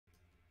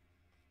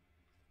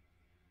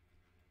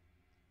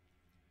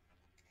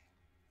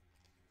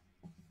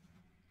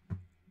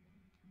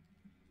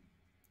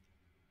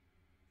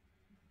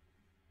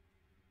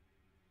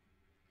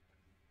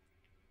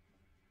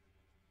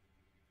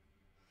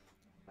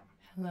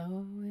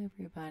Hello,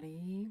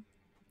 everybody.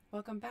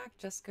 Welcome back.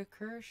 Jessica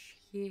Kirsh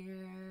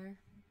here.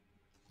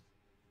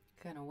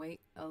 Gonna wait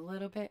a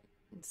little bit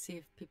and see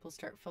if people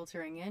start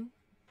filtering in.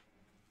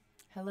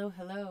 Hello,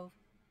 hello.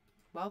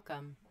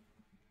 Welcome.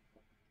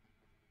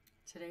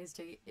 Today's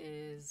date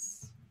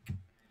is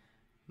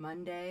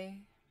Monday,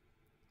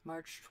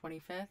 March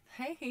 25th.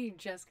 Hey,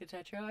 Jessica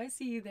Tetro, I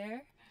see you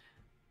there.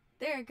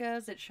 There it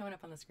goes. It's showing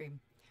up on the screen.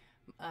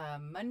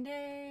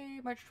 Monday,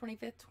 March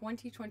 25th,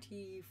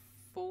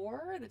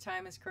 2024. The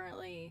time is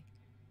currently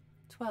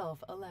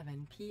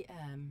 12:11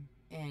 p.m.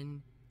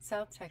 in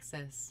South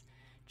Texas.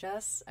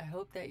 Jess, I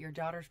hope that your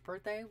daughter's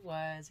birthday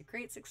was a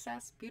great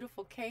success.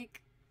 Beautiful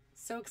cake.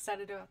 So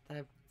excited about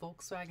the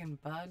Volkswagen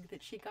Bug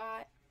that she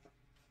got.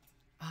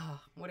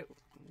 Oh,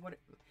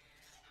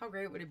 how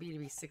great would it be to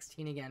be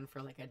 16 again for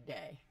like a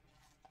day,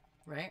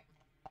 right?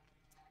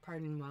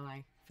 Pardon while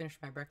I finish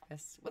my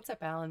breakfast. What's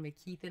up, Alan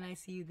McKeithen? I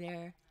see you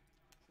there.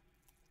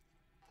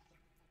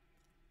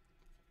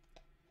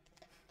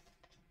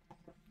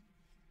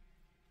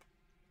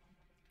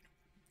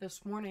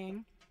 This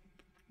morning,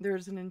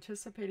 there's an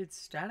anticipated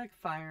static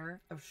fire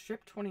of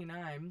Ship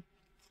 29.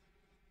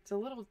 It's a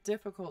little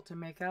difficult to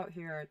make out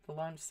here at the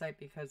launch site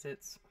because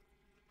it's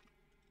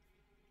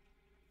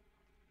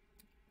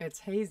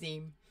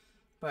hazy,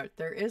 but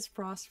there is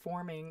frost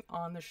forming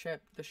on the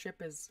ship. The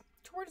ship is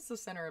towards the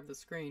center of the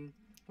screen.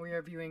 We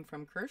are viewing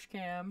from Kirsh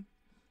Cam.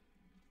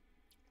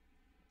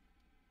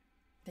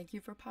 Thank you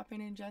for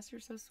popping in, Jess.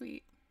 You're so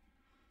sweet.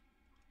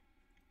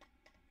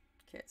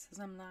 Okay, it says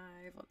I'm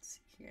live. Let's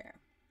see here.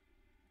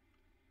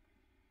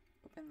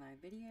 Open live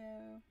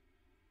video.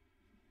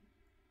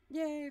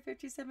 Yay,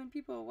 57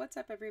 people. What's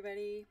up,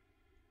 everybody?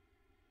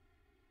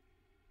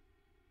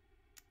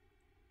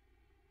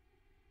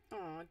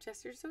 Oh,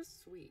 Jess, you're so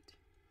sweet.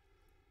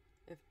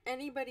 If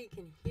anybody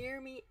can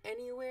hear me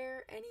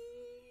anywhere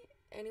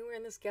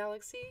in this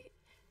galaxy,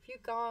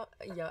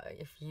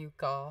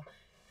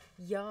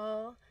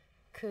 y'all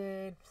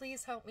could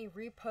please help me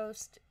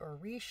repost or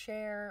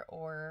reshare,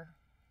 or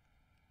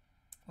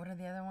what are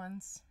the other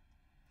ones?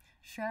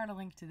 Share out a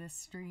link to this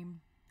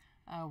stream.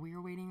 We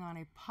are waiting on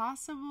a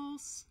possible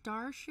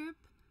Starship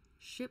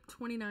Ship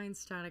 29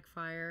 static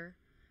fire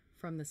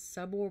from the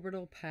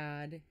suborbital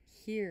pad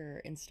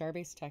here in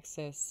Starbase,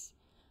 Texas.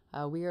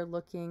 We are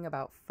looking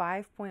about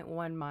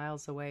 5.1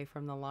 miles away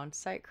from the launch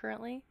site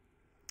currently.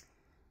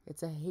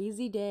 It's a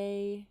hazy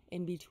day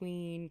in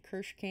between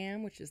Kirsh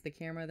Cam, which is the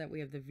camera that we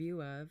have the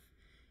view of,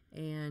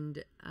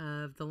 and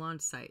of the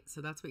launch site.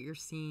 So that's what you're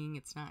seeing.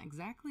 It's not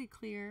exactly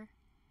clear,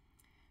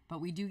 but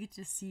we do get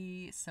to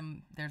see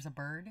there's a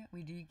bird.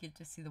 We do get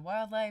to see the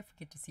wildlife.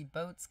 We get to see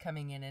boats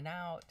coming in and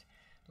out.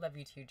 Love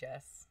you too,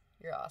 Jess.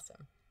 You're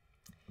awesome.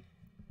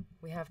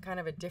 We have kind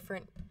of a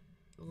different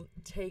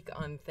take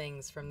on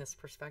things from this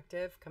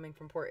perspective, coming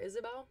from Port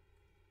Isabel.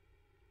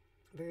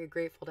 Very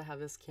grateful to have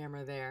this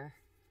camera there.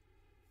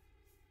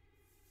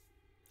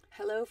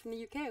 Hello from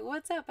the UK.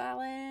 What's up,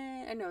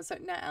 Alan? No,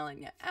 sorry, not Alan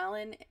yet.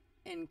 Alan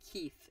and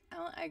Keith.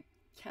 Alan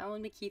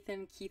McKeith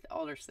and Keith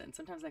Alderson.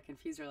 Sometimes I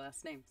confuse your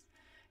last names.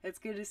 It's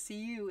good to see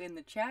you in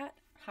the chat.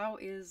 How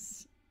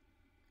is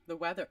the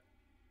weather,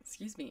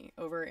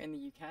 over in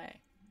the UK?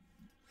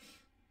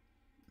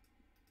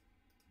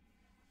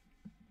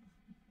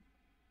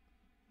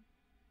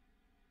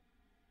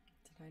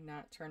 Did I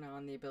not turn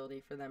on the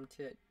ability for them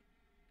to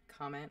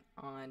comment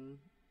on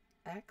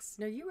X?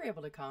 No, you were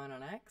able to comment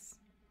on X.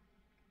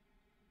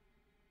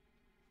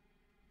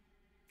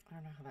 I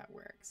don't know how that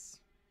works.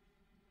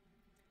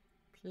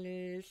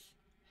 Please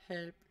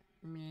help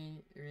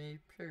me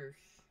repost.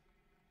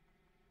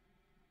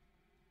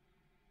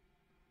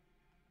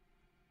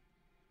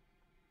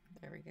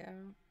 There we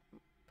go.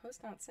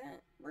 Post not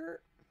sent.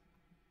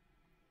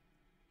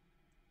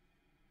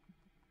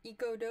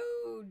 Eco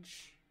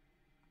Doge.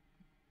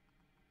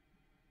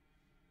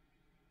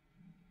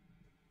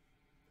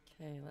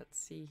 Okay, let's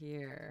see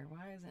here.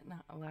 Why is it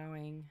not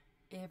allowing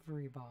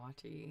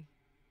everybody?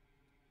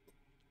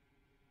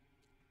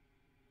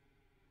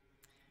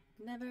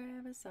 Never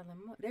ever sell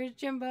them more. There's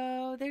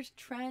Jimbo. There's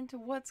Trent.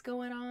 What's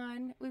going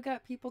on? We've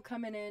got people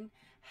coming in.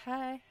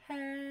 Hey,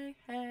 hey,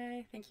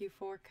 hey. Thank you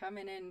for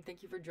coming in.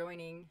 Thank you for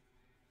joining.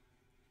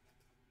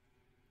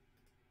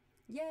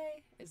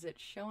 Yay. Is it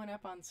showing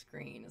up on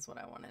screen is what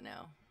I want to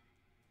know.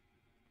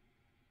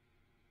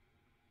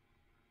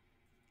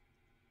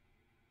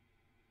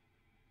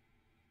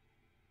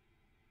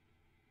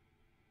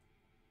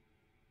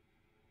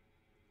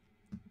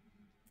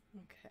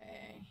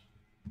 Okay.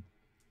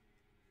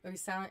 Oh, you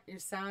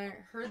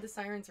heard the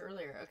sirens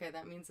earlier. Okay,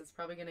 that means it's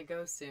probably going to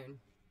go soon.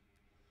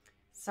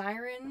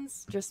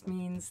 Sirens just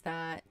means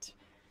that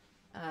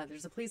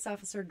there's a police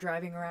officer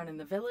driving around in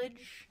the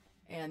village,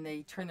 and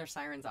they turn their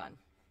sirens on.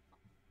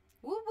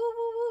 Woo, woo,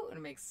 woo, woo. And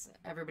it makes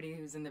everybody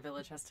who's in the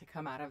village has to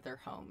come out of their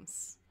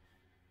homes.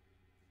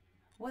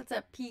 What's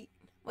up, Pete?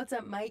 What's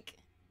up, Mike?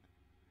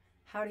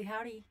 Howdy,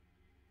 howdy.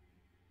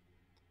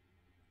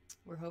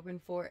 We're hoping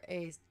for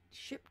a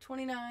Ship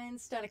 29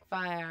 static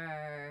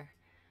fire.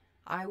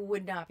 I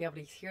would not be able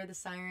to hear the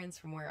sirens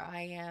from where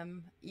I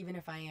am, even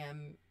if I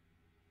am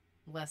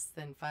less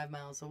than 5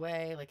 miles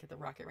away, like at the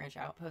Rocket Ranch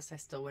outpost. I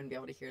still wouldn't be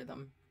able to hear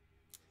them.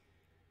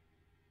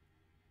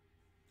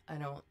 I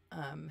don't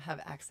have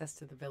access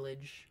to the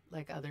village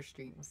like other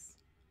streams,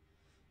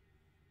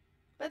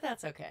 but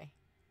that's okay.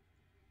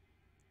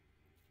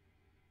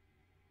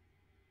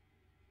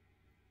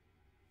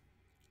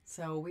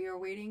 So we are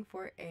waiting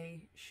for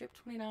a Ship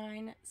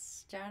 29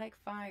 static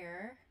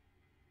fire.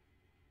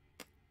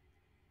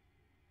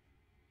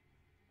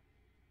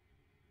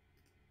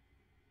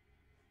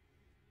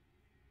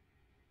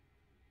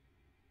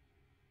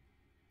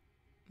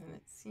 And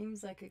it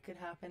seems like it could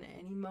happen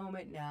any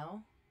moment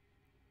now,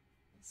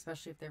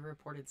 especially if they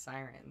reported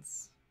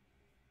sirens.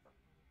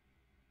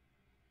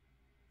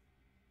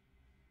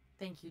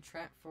 Thank you,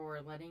 Trent,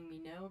 for letting me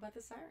know about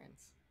the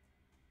sirens.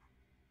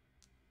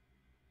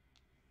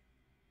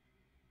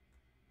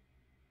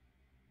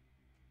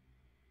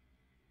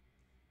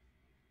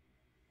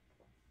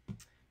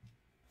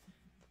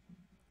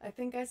 I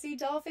think I see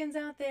dolphins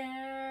out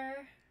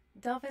there.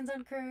 Dolphins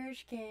on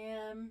Kirsh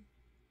cam.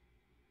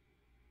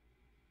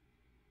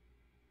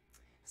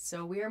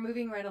 So we are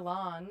moving right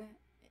along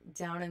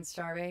down in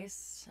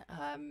Starbase.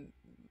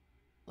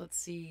 Let's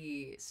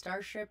see.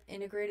 Starship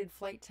Integrated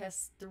Flight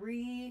Test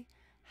 3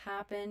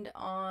 happened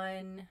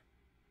on,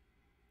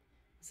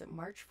 was it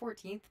March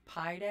 14th,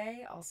 Pi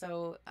Day?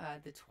 Also,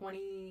 the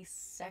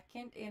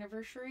 22nd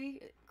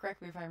anniversary.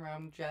 Correct me if I'm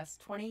wrong, Jess.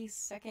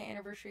 22nd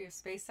anniversary of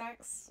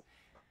SpaceX.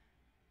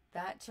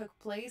 That took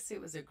place.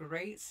 It was a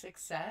great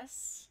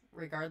success,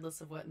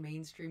 regardless of what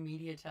mainstream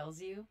media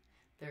tells you.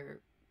 They're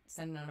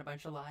sending out a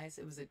bunch of lies.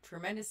 It was a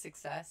tremendous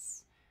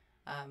success.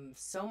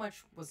 So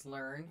much was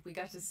learned. We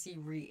got to see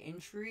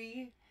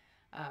re-entry.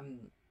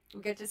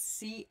 We got to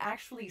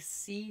actually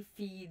see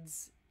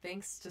feeds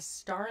thanks to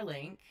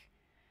Starlink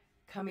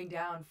coming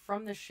down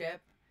from the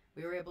ship.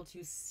 We were able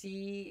to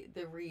see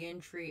the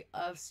re-entry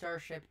of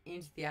Starship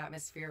into the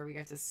atmosphere. We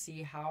got to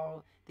see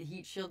how the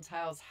heat shield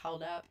tiles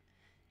held up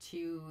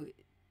to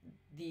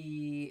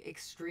the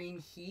extreme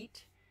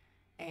heat.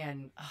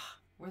 And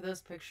were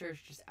those pictures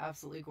just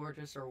absolutely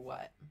gorgeous or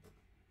what?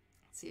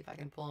 Let's see if I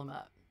can pull them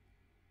up.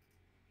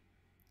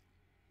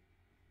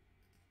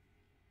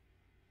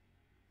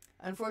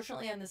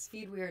 Unfortunately, on this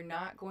feed, we are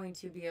not going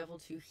to be able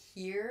to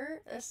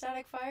hear a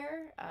static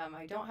fire.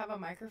 I don't have a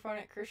microphone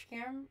at Kirsh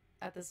Cam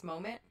at this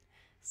moment,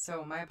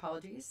 so my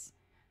apologies.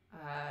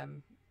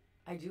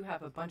 I do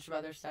have a bunch of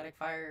other static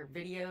fire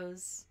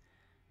videos,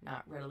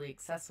 not readily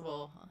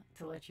accessible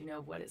to let you know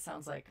what it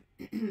sounds like,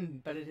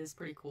 but it is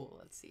pretty cool.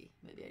 Let's see.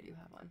 Maybe I do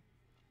have one.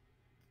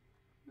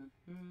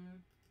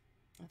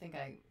 I think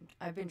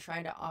I've been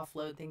trying to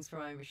offload things from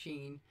my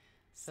machine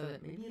so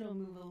that maybe it'll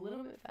move a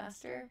little bit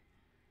faster.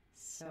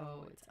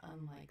 So it's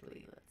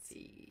unlikely. Let's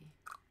see.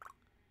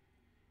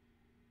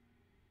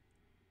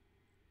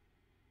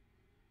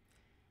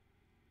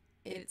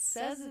 It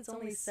says it's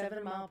only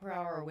 7 mile per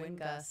hour wind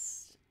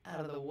gust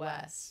out of the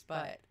west,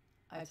 but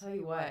I tell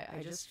you what,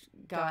 I just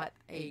got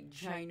a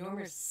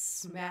ginormous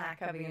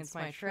smack up against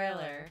my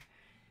trailer,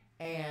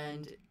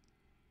 and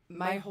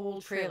my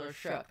whole trailer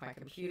shook. My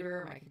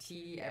computer, my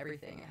TV,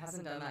 everything. It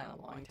hasn't done that in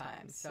a long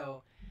time.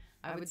 So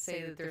I would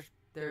say that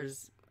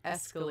there's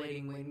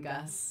escalating wind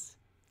gusts.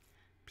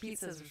 Pete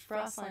says there's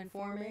frost line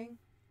forming.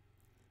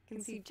 You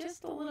can see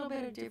just a little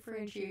bit of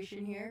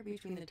differentiation here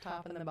between the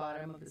top and the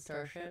bottom of the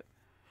Starship.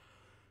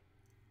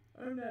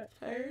 I'm not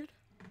tired.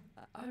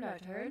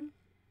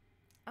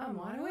 I'm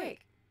wide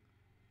awake.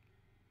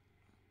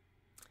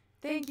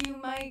 Thank you,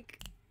 Mike.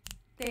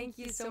 Thank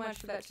you so much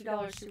for that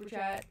 $2 super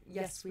chat.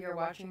 Yes, we are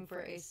watching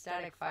for a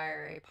static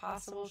fire, a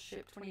possible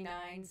Ship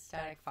 29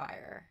 static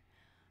fire.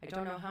 I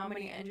don't know how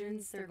many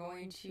engines they're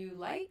going to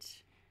light,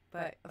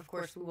 but of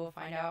course we will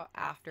find out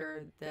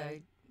after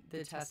the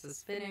test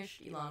is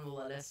finished. Elon will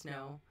let us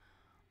know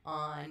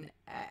on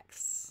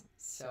X.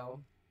 So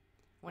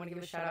I want to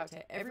give a shout out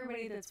to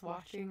everybody that's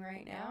watching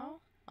right now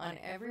on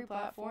every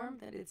platform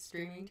that it's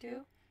streaming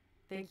to.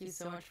 Thank you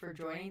so much for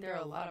joining. There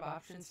are a lot of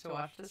options to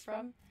watch this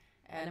from,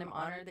 and I'm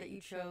honored that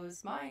you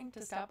chose mine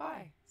to stop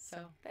by.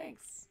 So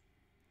thanks.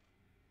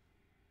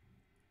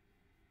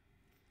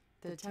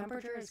 The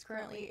temperature is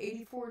currently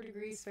 84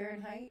 degrees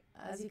Fahrenheit.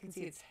 As you can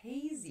see, it's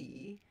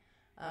hazy.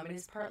 It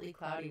is partly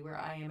cloudy where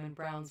I am in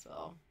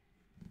Brownsville.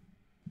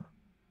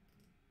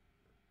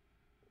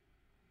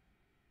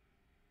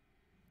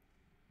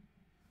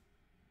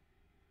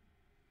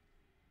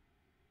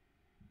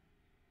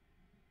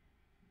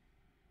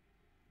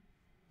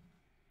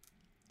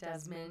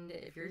 Desmond,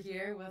 if you're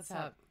here, what's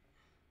up?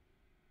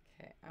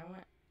 Okay, I don't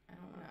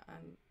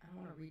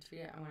want to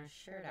retweet it. I want to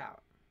share it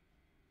out.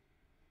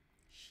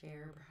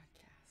 Share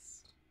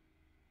broadcast.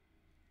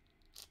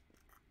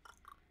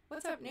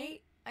 What's up,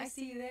 Nate? I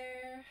see you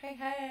there. Hey,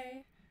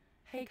 hey.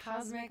 Hey,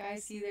 Cosmic, I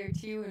see you there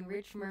too. And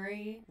Rich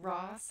Murray,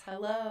 Ross,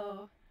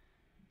 hello.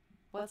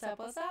 What's up?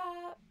 What's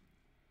up?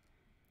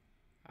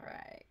 All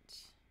right.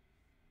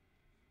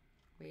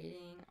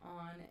 Waiting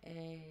on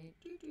a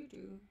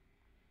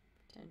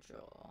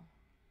potential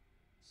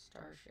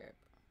Starship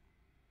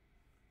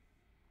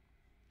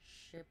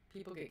Ship.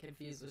 People get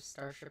confused with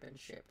Starship and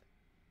Ship.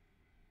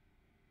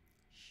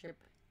 Ship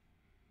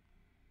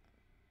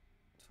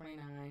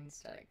 29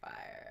 static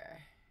fire.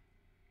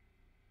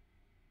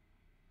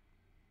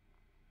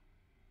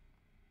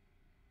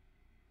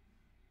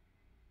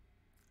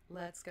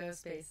 Let's go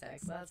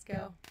SpaceX. Let's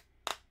go.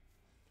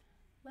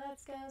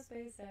 Let's go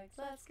SpaceX.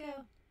 Let's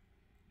go.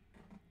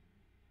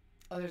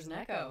 Oh, there's an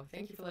echo.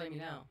 Thank you for letting me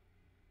know.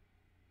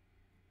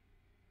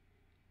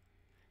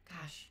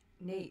 Gosh,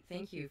 Nate,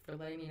 thank you for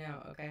letting me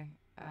know. Okay.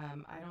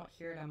 I don't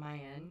hear it on my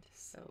end,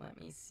 so let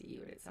me see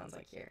what it sounds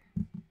like here.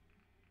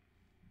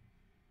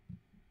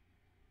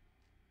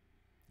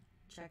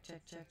 Check,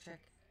 check, check, check.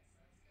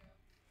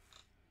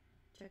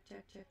 Check,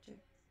 check, check, check.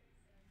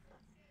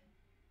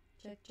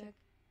 Check, check.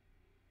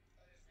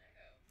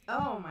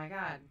 Oh my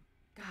god.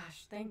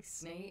 Gosh,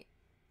 thanks, Nate.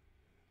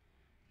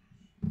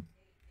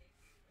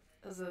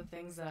 Those are the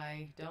things that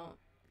I don't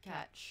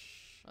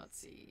catch. Let's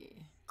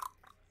see.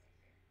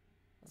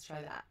 Let's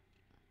try that.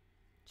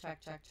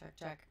 Check, check, check,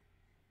 check.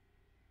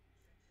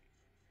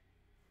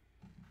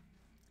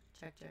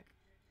 Check, check.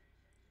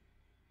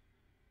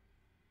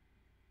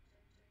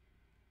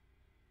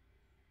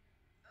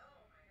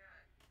 Oh my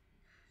god.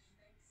 Gosh,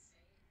 thanks,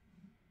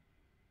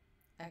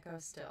 Nate. Echo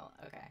still.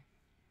 Okay.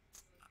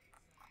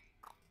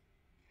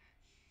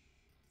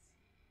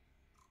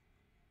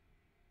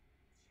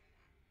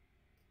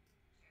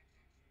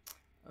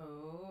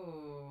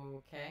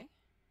 Oh, okay.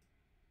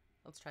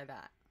 Let's try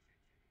that.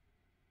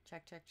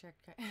 Check, check, check,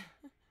 check.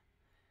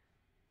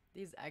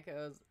 These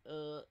echoes.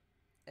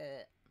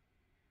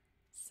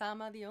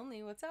 Sama the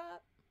only, what's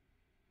up?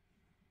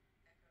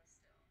 Echo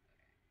still.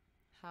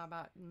 Okay. How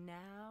about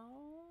now?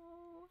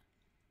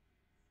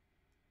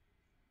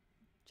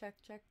 Check,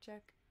 check,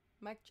 check.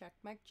 Mic check,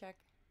 mic check.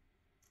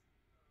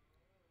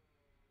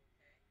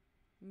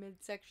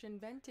 Midsection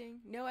venting.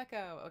 No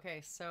echo.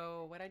 Okay,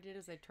 so what I did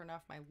is I turned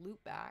off my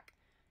loop back,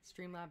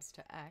 Streamlabs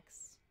to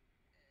X.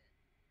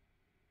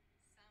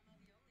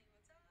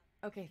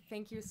 Okay,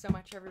 thank you so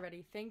much,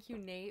 everybody. Thank you,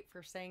 Nate,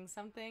 for saying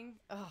something.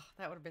 Oh,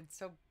 that would have been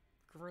so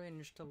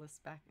cringe to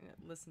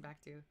listen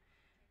back to.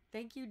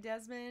 Thank you,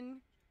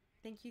 Desmond.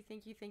 Thank you,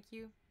 thank you, thank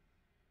you.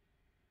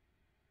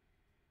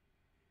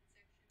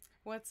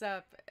 What's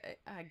up,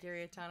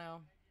 Gary Atano?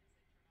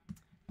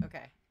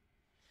 Okay.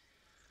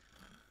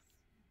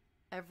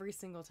 Every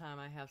single time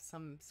I have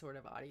some sort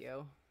of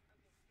audio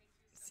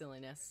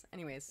silliness.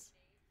 Anyways,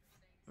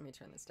 let me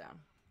turn this down.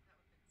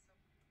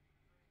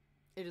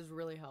 It is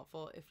really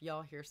helpful. If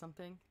y'all hear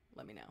something,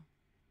 let me know.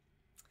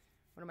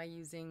 What am I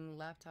using?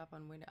 Laptop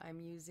on Windows. I'm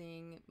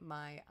using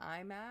my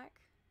iMac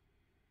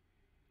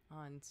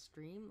on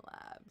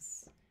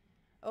Streamlabs.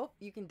 Oh,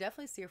 you can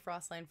definitely see a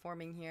frost line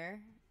forming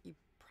here. You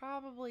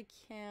probably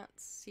can't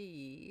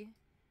see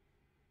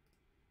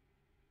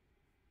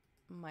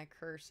my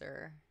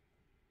cursor.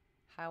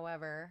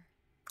 However,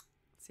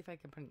 let's see if I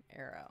can put an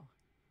arrow.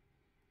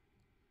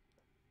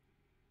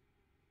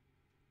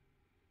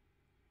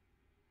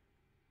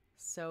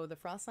 So the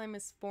frost line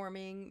is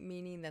forming,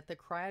 meaning that the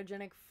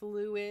cryogenic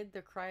fluid,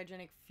 the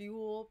cryogenic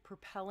fuel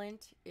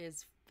propellant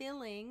is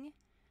filling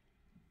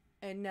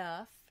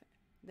enough.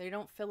 They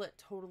don't fill it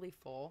totally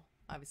full.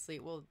 Obviously,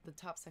 well, the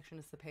top section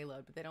is the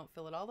payload, but they don't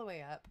fill it all the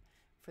way up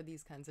for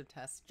these kinds of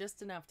tests.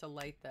 Just enough to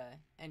light the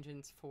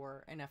engines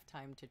for enough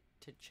time to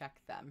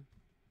check them.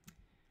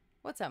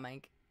 What's up,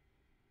 Mike?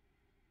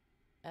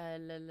 La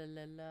la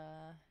la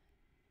la.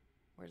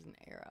 Where's an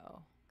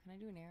arrow? Can I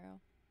do an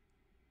arrow?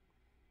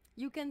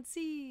 You can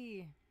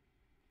see.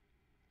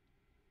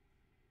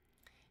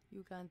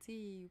 You can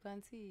see. You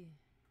can see.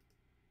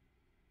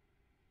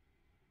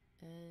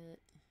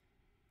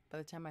 By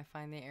the time I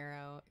find the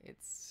arrow,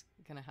 it's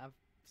gonna have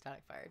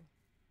static fired.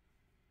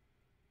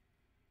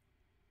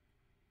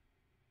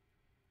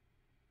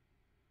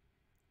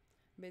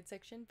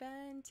 Midsection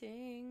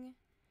venting.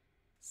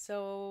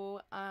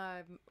 So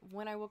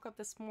when I woke up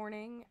this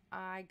morning,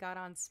 I got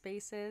on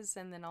Spaces,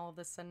 and then all of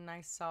a sudden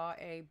I saw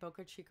a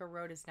Boca Chica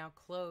Road is now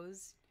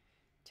closed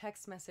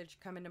text message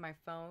come into my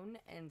phone,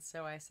 and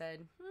so I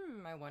said,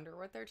 I wonder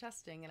what they're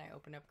testing, and I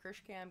opened up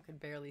KirshCam, could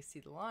barely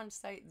see the launch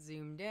site,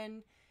 zoomed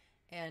in,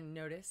 and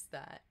noticed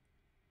that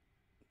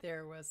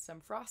there was some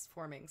frost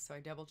forming, so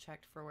I double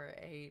checked for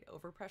a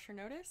overpressure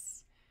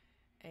notice,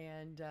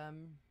 and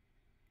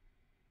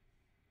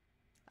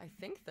I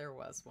think there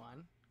was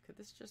one. Could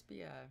this just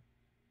be a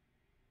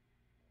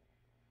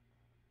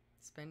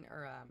spin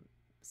or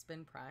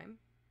spin prime?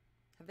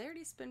 Have they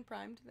already spin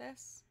primed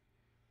this?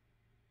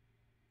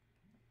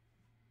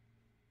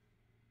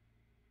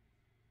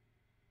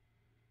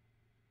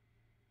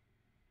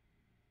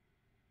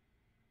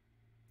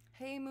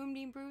 Hey,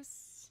 Moonbeam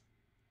Bruce.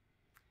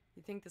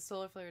 You think the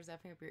solar flare is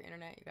effing up your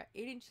internet? You got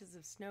 8 inches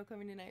of snow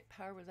coming tonight.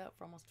 Power was out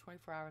for almost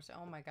 24 hours.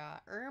 Oh my god.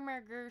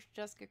 Kirsh,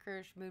 Jessica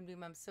Kirsh,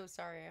 Moonbeam, I'm so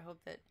sorry. I hope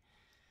that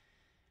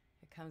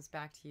it comes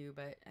back to you,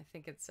 but I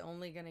think it's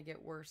only going to get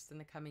worse in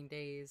the coming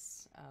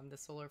days. The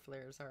solar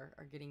flares are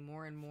getting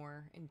more and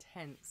more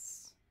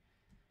intense.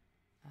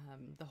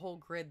 The whole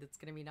grid that's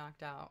going to be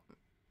knocked out,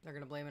 they're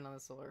going to blame it on the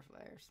solar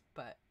flares,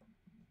 but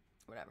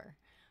whatever.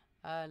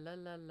 La la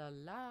la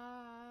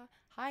la.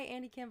 Hi,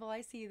 Andy Campbell.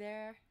 I see you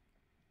there.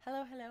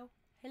 Hello, hello.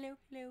 Hello,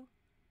 hello.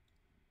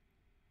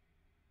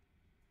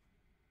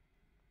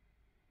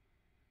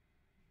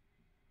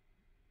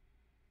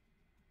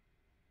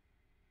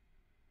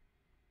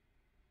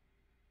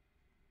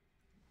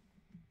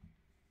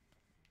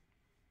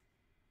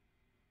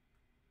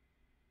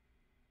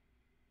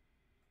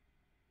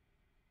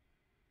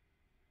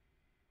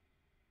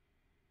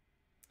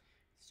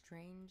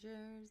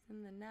 Strangers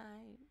in the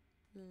night.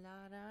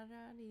 La da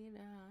da dee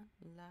da.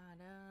 La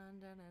da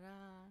da da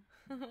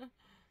da.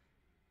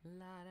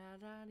 La da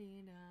da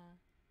dee da.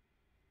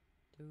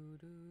 Do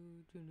do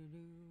do do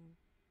do.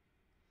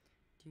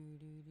 Do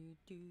do do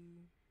do.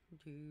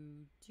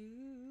 Do do.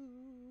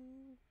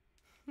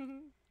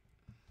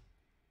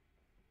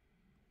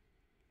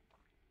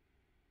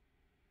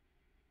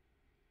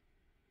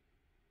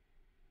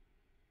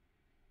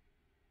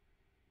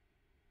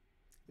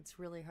 It's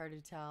really hard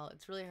to tell.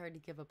 It's really hard to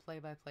give a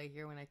play-by-play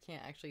here when I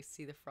can't actually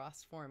see the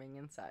frost forming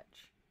and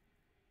such.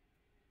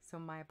 So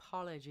my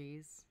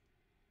apologies.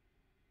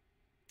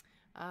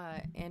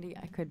 Andy,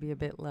 I could be a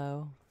bit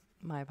low.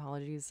 My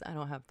apologies. I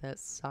don't have that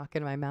sock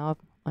in my mouth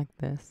like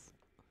this.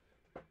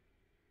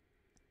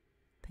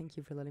 Thank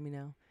you for letting me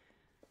know.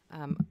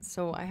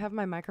 So I have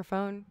my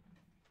microphone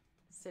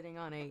sitting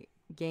on a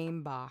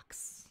game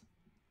box.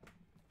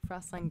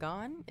 Frostline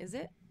gone? Is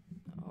it?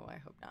 Oh, I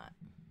hope not.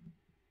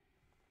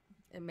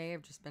 It may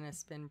have just been a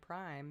spin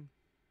prime.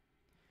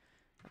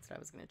 That's what I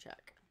was going to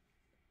check.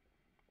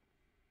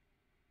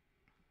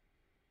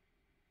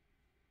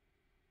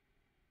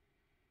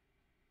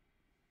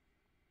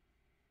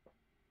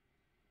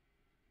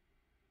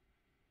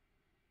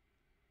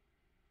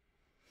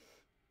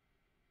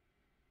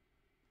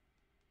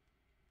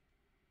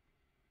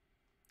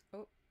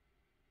 Oh.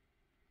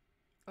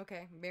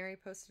 Okay, Mary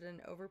posted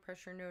an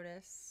overpressure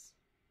notice.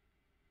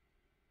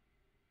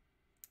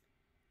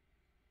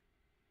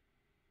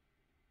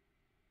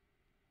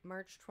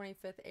 March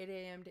 25th, 8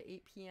 a.m. to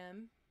 8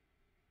 p.m.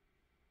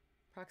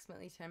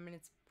 Approximately 10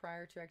 minutes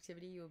prior to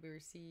activity, you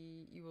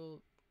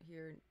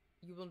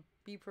will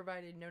be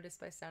provided notice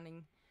by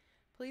sounding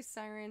police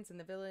sirens in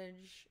the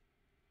village.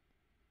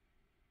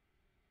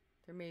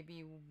 There may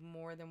be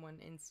more than one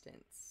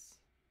instance.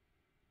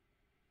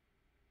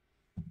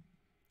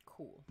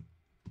 Cool.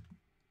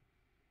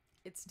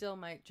 It still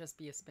might just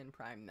be a spin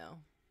prime though.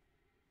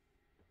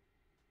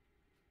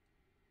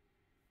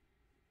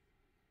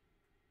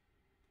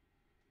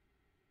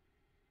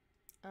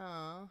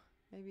 Oh,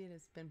 maybe it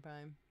is spin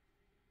prime.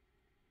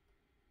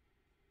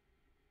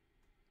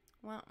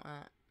 Wah,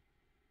 wah.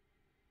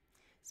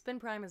 Spin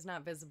prime is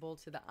not visible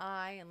to the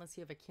eye unless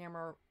you have a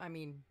camera. I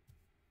mean,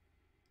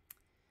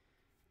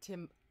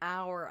 to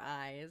our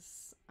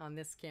eyes on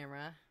this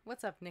camera.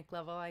 What's up, Nick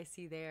Level? I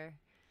see there.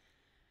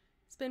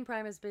 Spin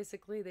prime is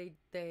basically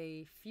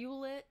they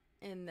fuel it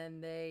and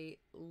then they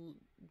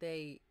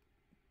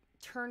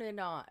turn it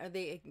on. Or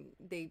they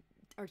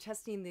are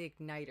testing the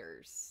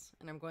igniters.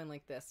 And I'm going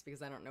like this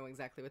because I don't know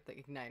exactly what the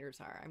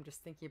igniters are. I'm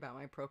just thinking about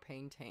my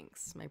propane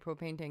tanks. My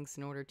propane tanks,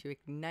 in order to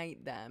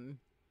ignite them,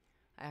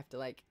 I have to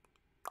like,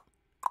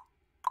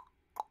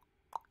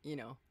 you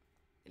know,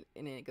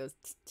 and then it goes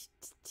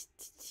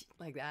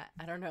like that.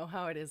 I don't know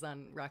how it is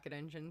on rocket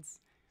engines,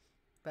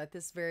 but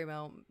this very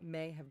well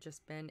may have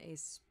just been a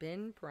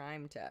spin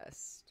prime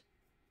test,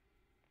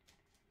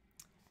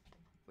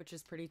 which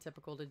is pretty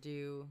typical to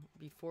do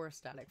before a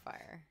static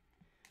fire.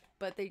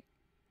 But they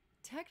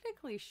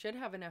technically should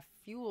have enough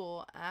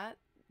fuel at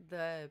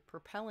the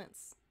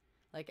propellants,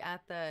 like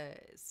at the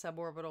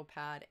suborbital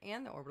pad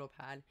and the orbital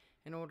pad,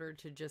 in order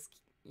to just,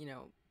 you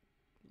know,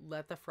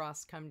 let the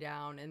frost come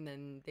down, and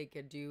then they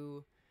could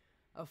do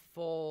a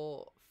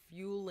full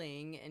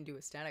fueling and do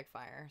a static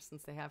fire,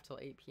 since they have till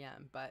 8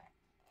 p.m. But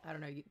I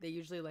don't know, they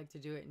usually like to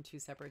do it in 2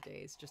 separate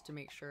days just to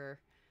make sure,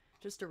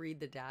 just to read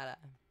the data.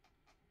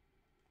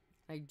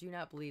 I do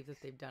not believe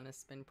that they've done a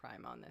spin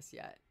prime on this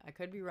yet. I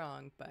could be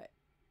wrong, but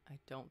I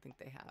don't think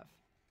they have.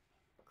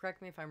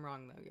 Correct me if I'm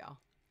wrong though, y'all.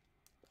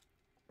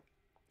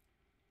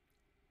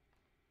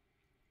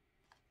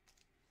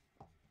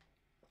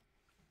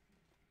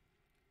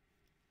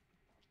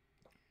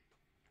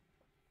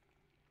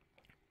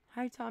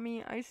 Hi,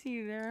 Tommy. I see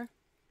you there.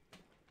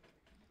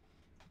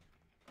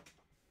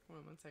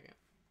 Hold on 1 second.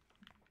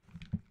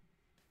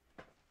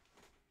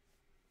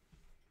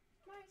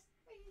 Mars,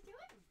 what are you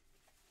doing?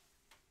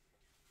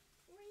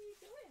 What are you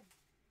doing?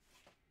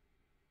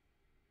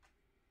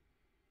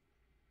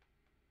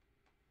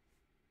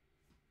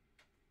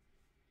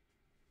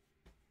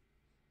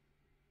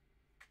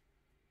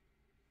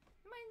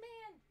 My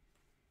man.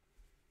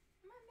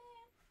 My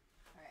man.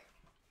 All right.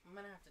 I'm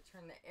going to have to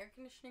turn the air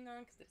conditioning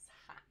on because it's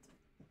hot.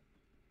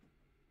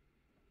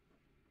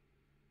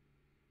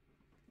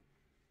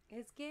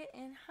 It's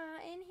getting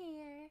hot in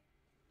here.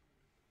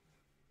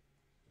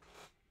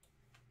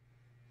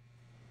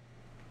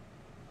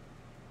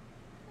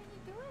 What are you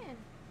doing?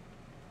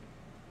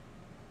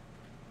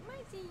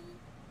 Marcy.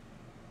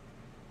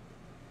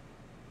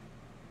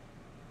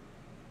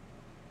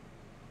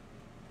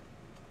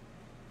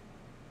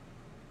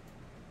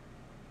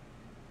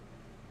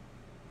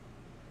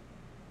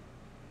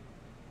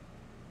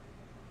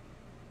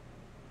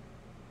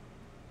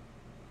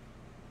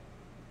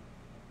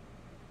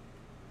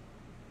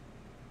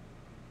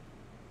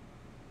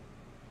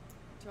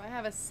 I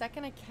have a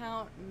second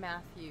account,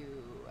 Matthew?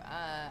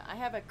 I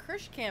have a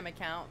Kirsh Cam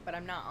account, but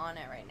I'm not on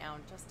it right now.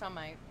 Just on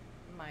my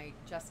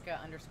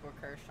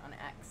Jessica_Kirsh on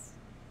X.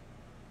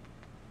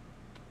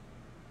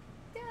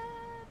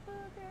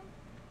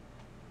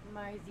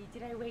 Marzi,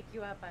 did I wake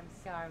you up? I'm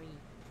sorry.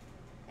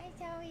 I'm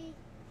sorry.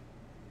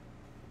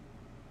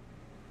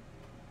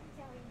 I'm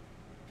sorry.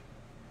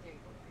 There you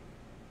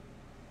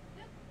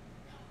go.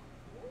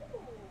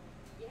 Ooh,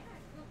 yeah,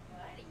 good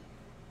buddy.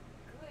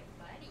 Good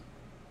buddy.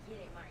 Get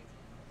it, Marzi.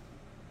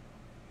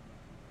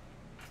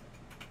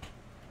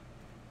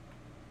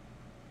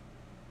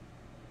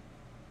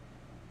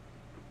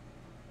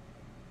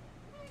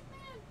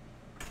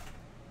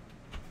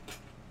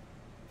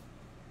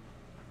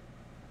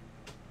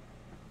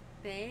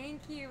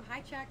 Thank you.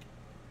 Hi, Chuck.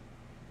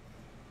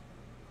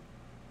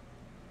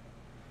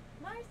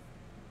 Mars,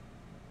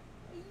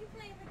 are you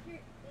playing with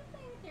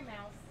your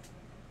mouse?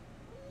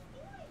 What are you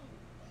doing?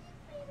 Are you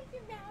playing with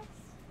your mouse?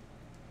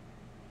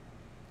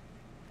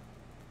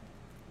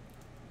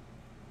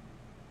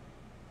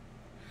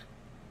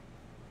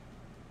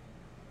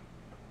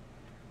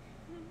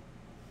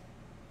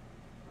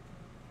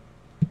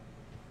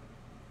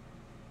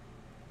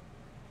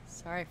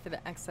 Sorry for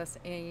the excess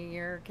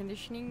air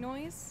conditioning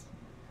noise.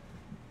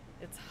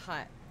 It's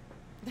hot.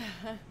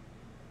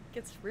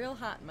 Gets real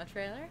hot in my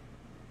trailer.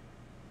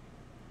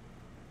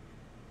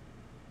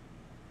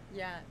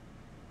 Yeah,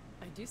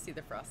 I do see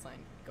the frost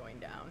line going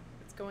down.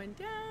 It's going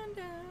down,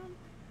 down.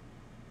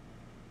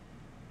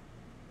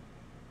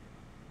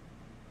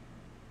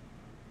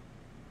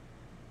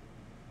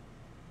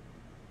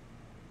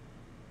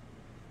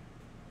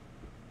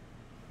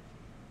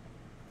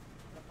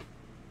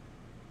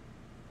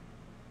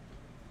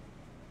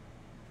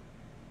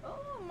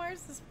 Oh,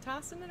 Mars is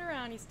tossing it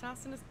around. He's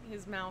tossing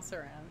his mouse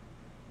around.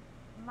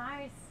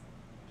 Mars,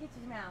 get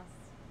your mouse.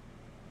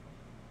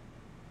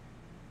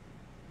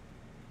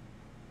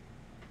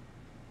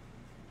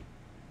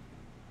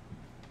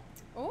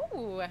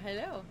 Oh,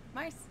 hello,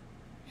 Mars.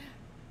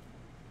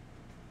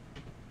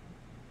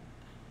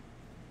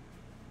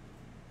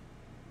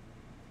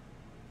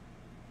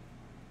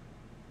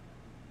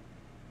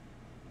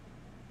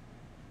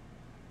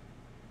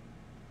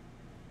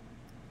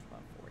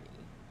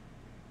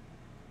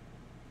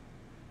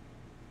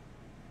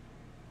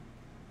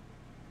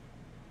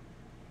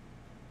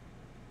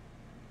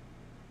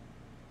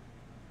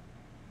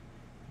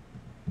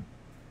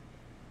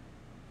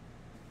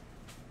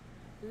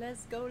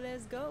 Let's go,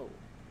 let's go.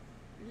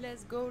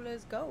 Let's go,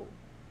 let's go.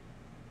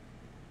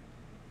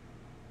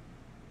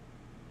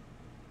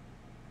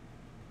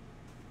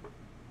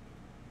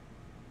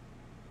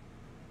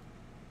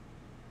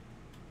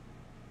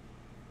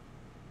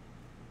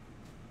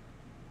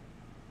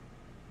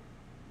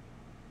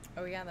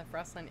 Oh yeah, the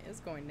frost line is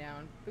going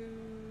down. Boo.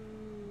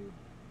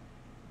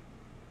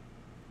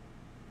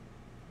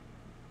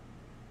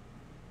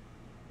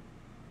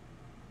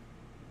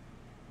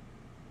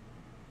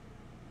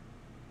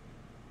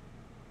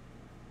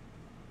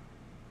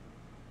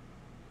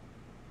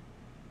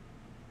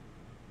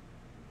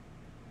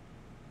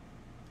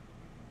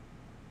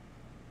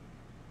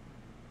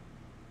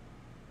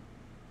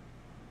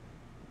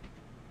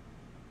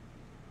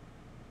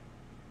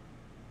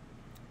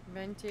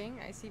 Venting.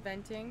 I see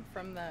venting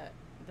from the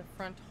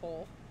front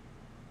hole.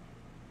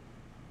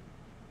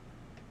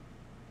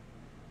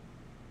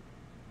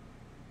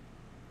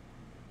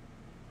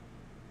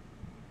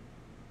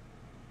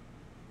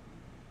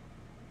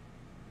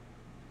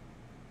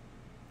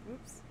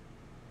 Oops.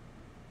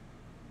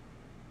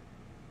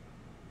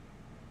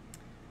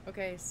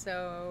 Okay,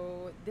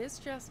 so this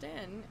just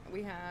in,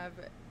 we have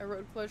a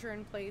road closure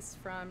in place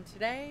from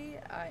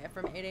today,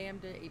 from 8 a.m.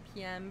 to 8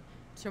 p.m.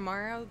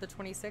 Tomorrow, the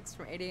 26th,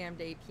 from 8 a.m.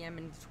 to 8 p.m.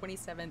 and the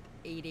 27th,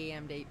 8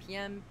 a.m. to 8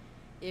 p.m.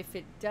 If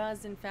it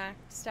does, in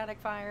fact, static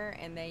fire,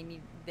 and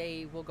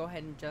they will go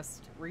ahead and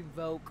just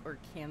revoke or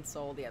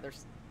cancel the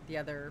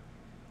other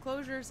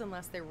closures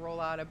unless they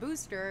roll out a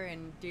booster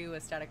and do a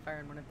static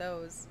fire in one of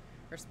those,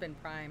 or spin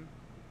prime.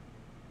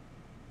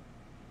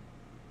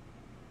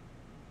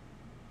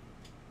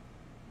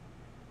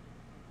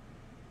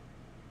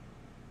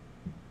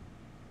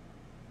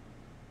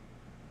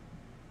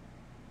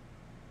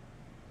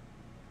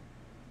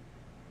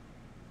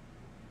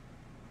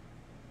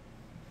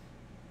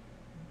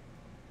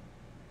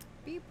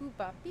 Beep boop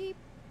bop beep.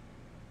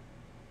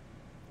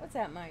 What's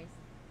that, Mars?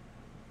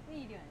 What are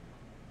you doing?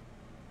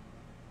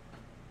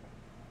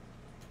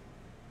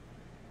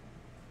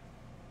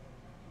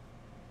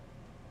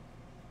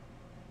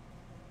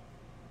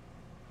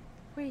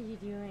 What are you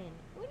doing?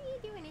 What are you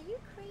doing? Are you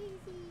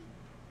crazy?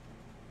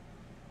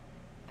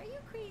 Are you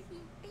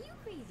crazy? Are you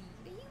crazy?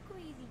 Are you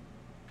crazy?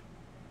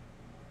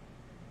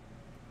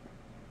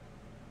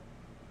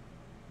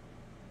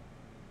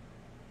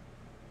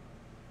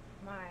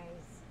 Mars.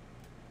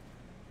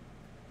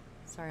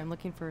 Sorry, I'm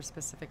looking for a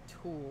specific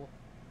tool.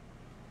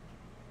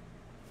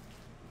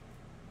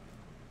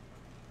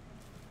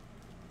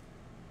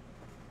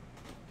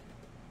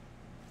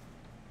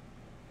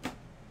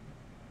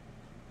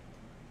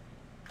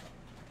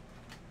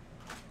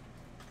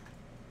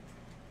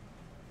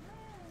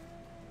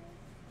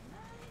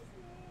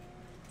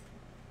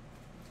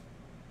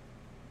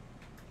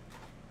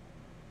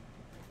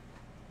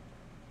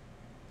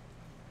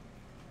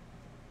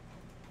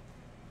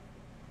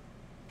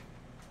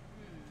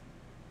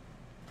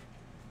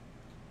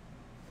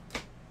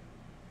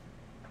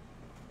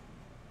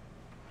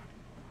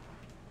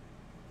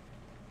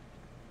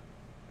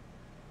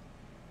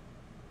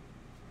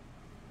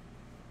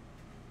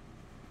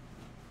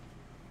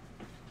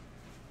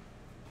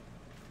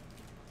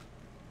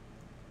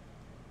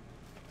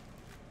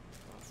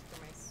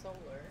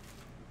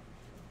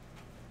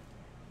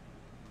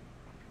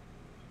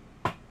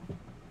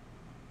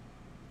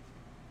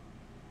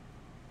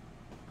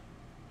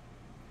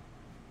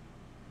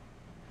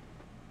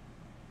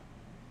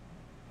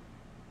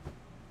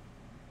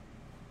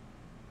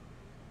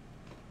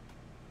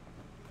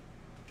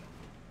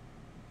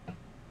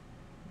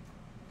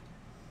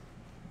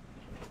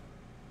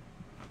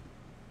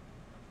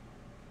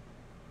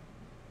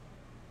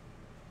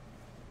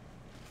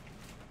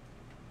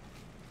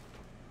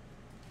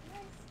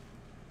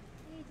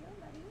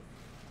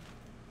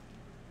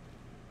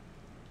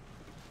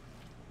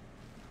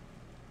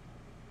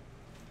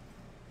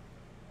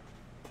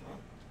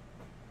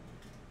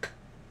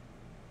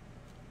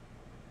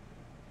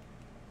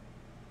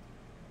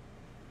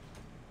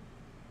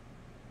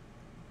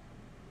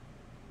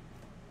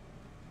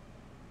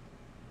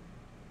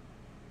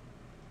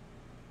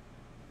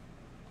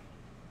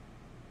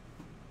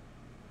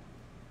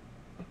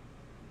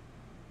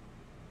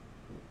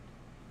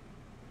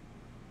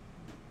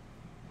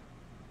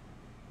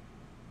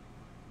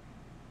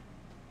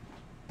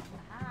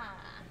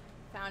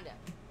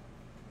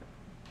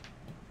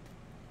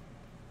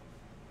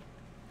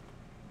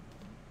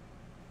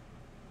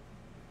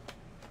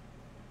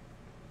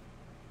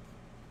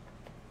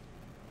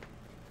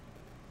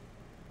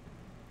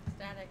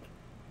 static.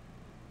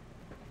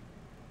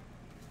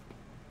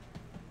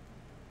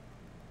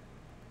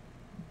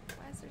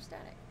 Why is there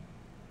static?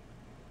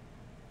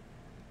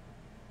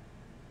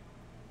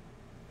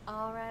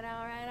 Alright,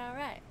 alright,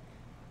 alright.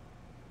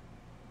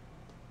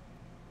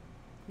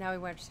 Now we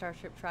watch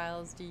Starship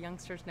Trials. Do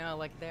youngsters know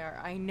like they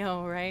are? I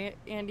know, right,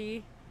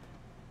 Andy?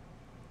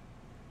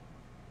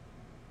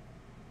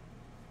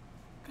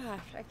 Gosh,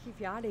 I keep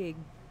yawning.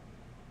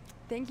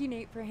 Thank you,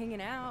 Nate, for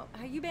hanging out.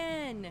 How you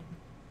been?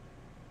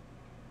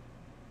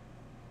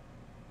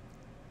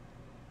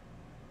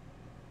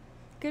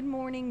 Good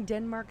morning,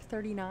 Denmark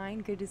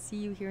 39. Good to see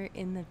you here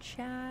in the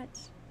chat.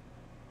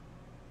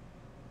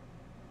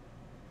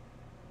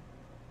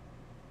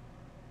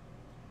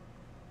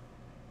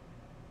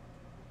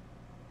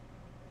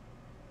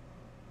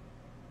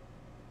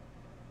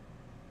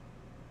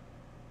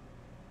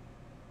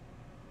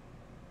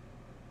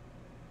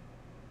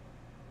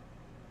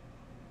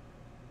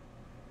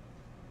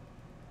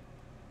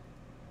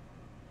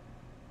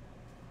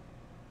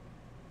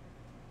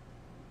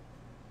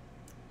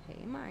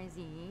 Hey,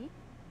 Marzi.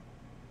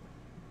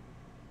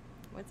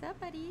 What's up,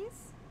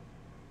 buddies?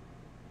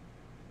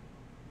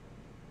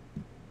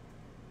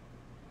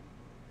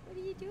 What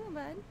are you doing,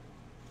 bud?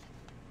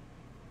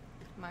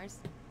 Mars,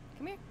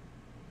 come here.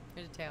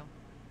 Here's a tail.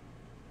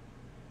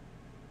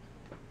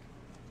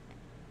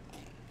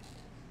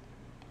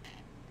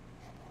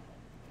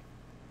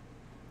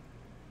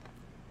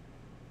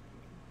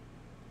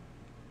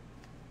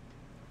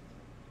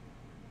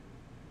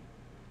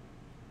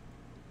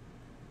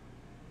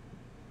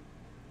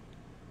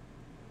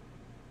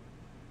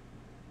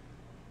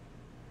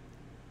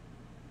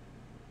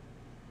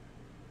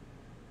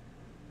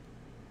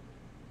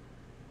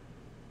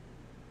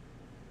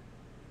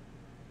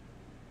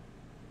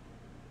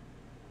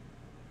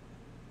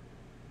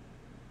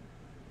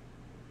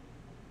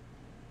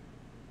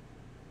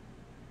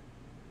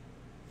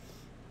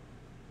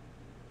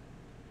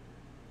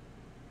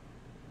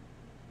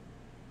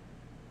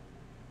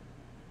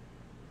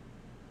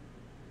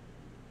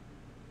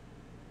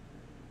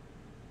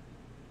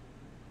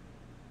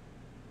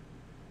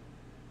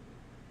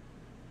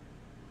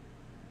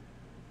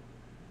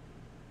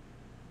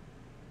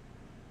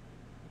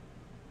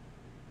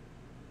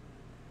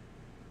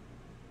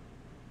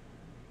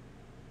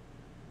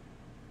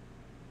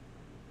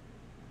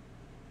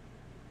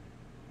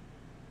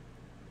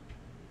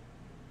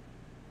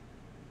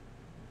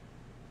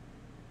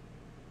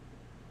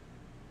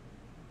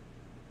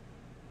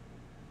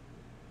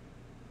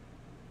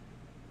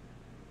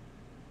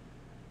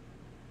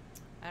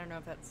 I don't know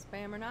if that's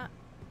spam or not.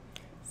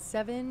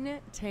 7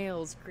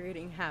 tails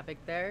creating havoc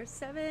there.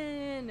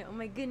 7! Oh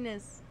my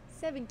goodness.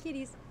 7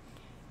 kitties.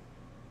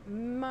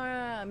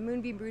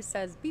 Moonbeam Bruce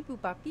says beep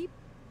boop bop beep.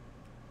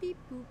 Beep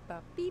boop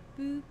bop beep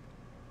boop.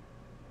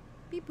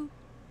 Beep boop.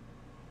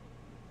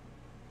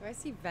 Do I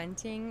see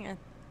venting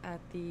at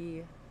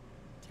the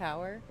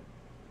tower?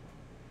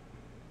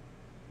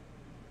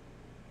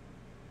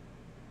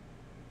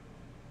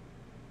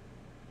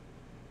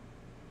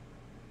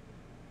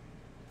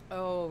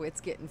 Oh,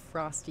 it's getting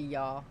frosty,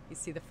 y'all. You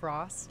see the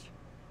frost?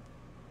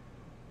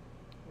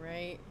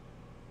 Right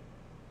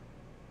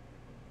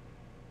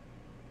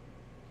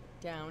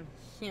down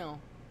here.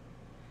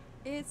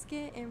 It's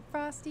getting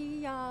frosty,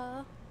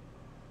 y'all.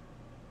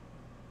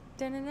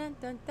 Dun dun dun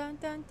dun dun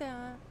dun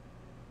dun.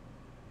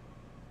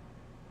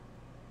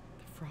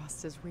 The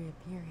frost is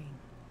reappearing.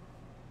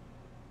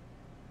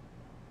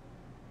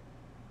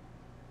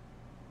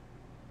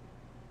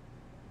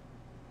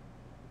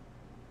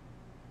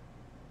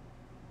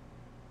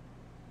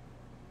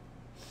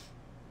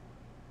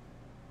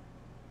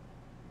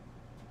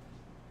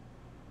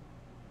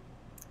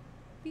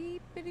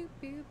 Beep boop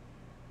boop.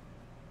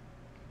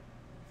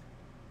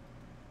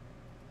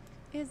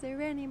 Is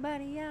there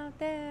anybody out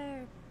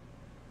there?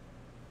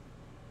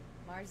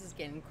 Mars is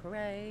getting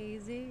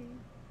crazy.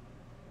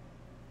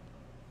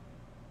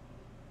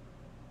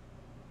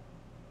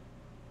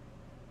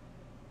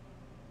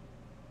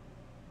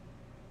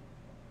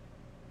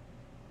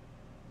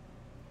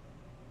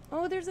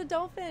 Oh, there's a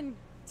dolphin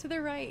to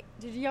the right.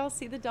 Did y'all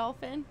see the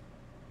dolphin?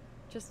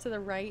 Just to the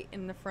right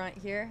in the front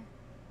here.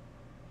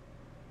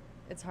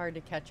 It's hard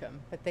to catch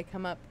them, but they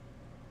come up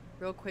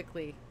real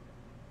quickly.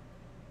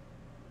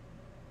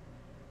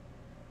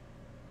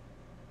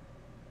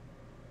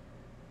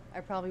 I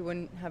probably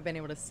wouldn't have been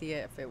able to see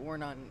it if it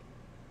weren't on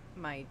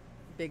my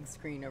big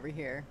screen over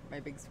here,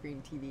 my big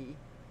screen TV.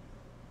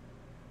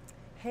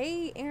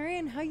 Hey,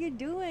 Aaron, how you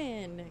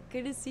doing?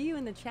 Good to see you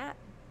in the chat.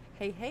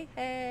 Hey, hey,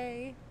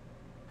 hey.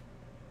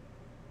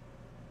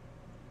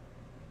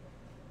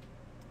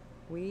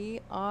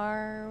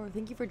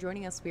 Thank you for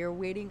joining us. We are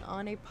waiting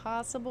on a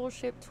possible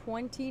ship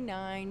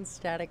 29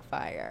 static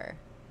fire.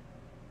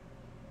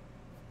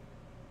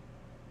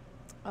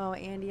 Oh,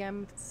 Andy,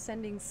 I'm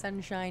sending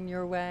sunshine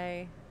your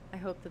way. I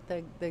hope that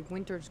the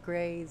winter's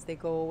grays, they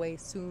go away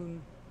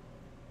soon.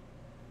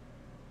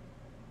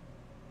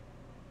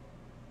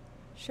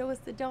 Show us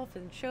the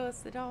dolphins, show us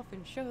the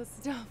dolphins, show us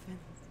the dolphins.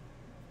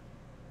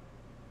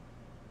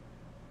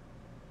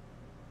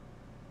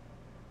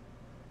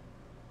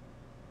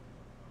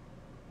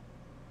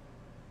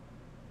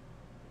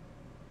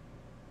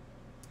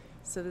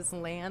 So this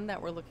land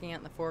that we're looking at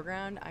in the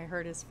foreground, I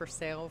heard is for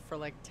sale for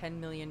like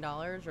 $10 million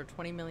or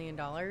 $20 million.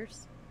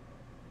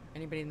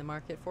 Anybody in the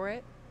market for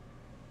it?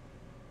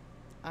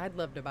 I'd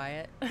love to buy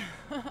it.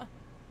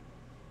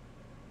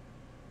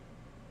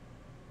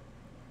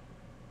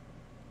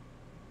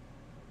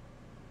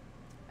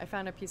 I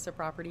found a piece of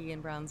property in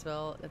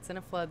Brownsville that's in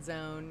a flood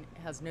zone.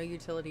 It has no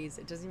utilities.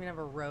 It doesn't even have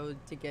a road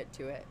to get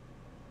to it.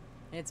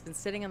 And it's been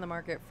sitting on the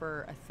market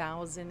for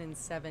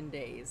 1,007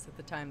 days at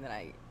the time that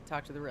I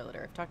talked to the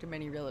realtor. I've talked to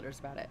many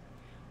realtors about it.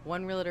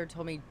 One realtor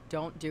told me,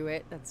 don't do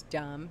it. That's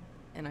dumb.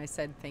 And I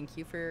said, thank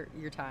you for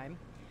your time.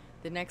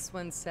 The next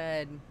one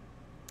said,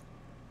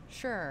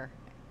 sure,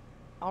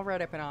 I'll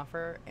write up an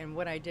offer. And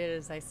what I did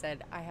is I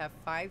said, I have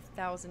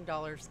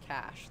 $5,000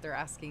 cash. They're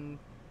asking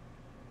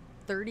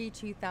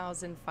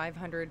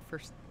 $32,500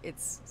 for,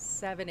 it's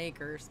 7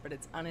 acres, but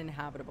it's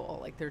uninhabitable.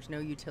 Like there's no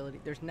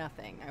utility, there's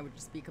nothing. I would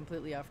just be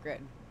completely off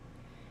grid.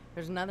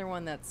 There's another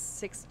one that's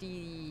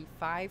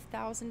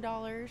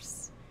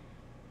 $65,000,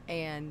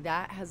 and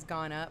that has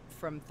gone up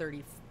from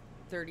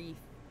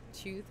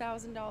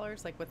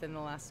 $32,000 like within the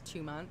last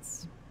 2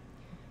 months.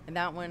 And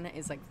that one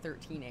is like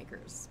 13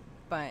 acres.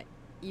 But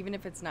even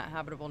if it's not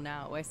habitable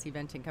now, I see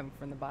venting coming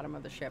from the bottom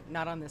of the ship,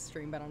 not on this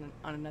stream, but on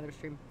another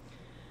stream.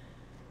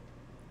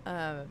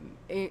 I'd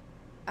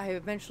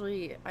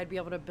be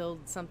able to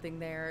build something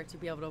there to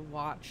be able to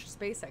watch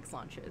SpaceX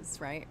launches,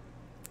 right?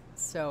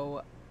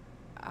 So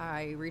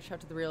I reached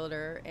out to the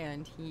realtor,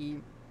 and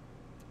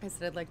I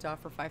said I'd like to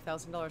offer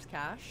 $5,000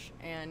 cash,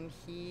 and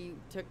he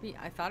took me,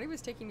 I thought he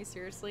was taking me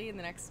seriously, and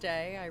the next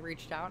day I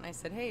reached out and I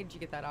said, hey, did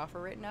you get that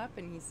offer written up?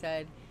 And he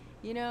said,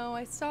 you know,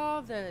 I saw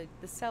the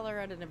seller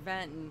at an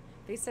event, and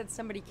they said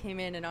somebody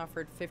came in and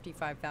offered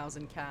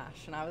 $55,000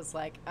 cash. And I was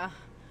like, ha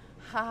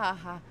ha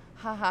ha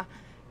ha ha.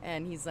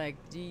 And he's like,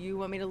 do you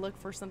want me to look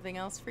for something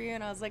else for you?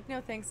 And I was like,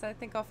 no, thanks. I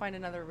think I'll find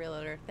another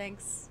realtor.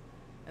 Thanks.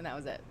 And that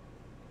was it.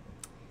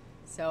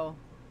 So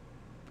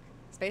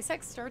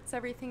SpaceX starts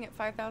everything at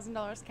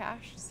 $5,000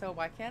 cash. So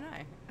why can't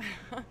I?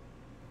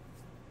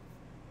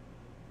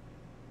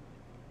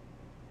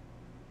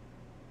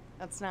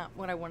 That's not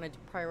what I wanted to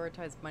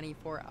prioritize money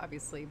for,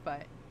 obviously,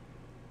 but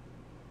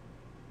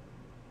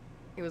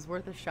it was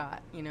worth a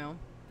shot, you know?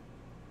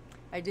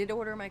 I did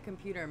order my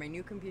computer. My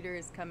new computer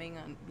is coming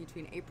on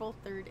between April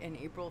 3rd and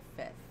April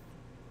 5th.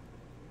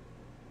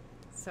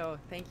 So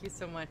thank you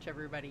so much,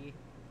 everybody.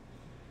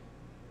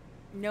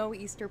 No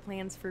Easter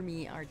plans for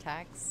me,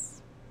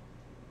 Artax.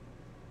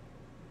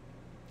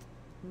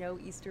 No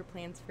Easter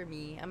plans for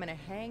me. I'm gonna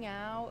hang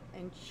out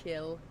and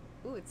chill.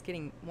 Ooh, it's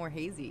getting more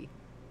hazy.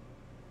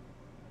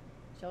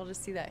 Did y'all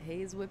just see that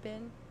haze whip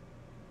in?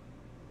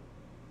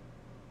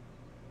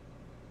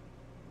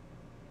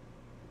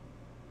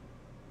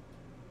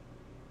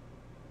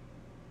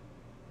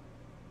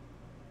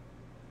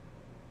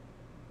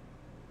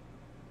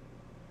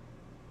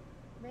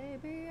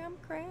 Baby, I'm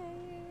crazy.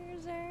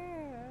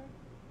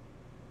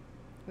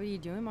 What are you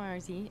doing,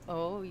 Marzi?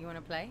 Oh, you want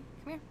to play?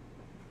 Come here.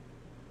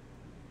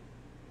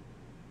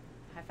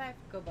 High five.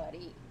 Go,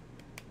 buddy.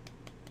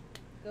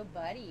 Go,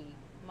 buddy.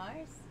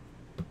 Mars,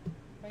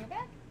 bring it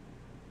back.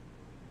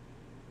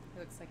 He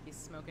looks like he's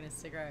smoking a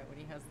cigarette when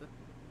he has the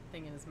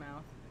thing in his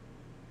mouth.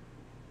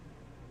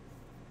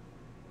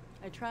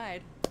 I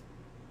tried.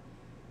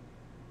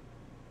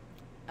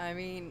 I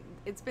mean,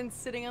 it's been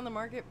sitting on the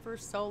market for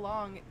so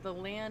long. The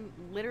land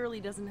literally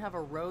doesn't have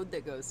a road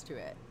that goes to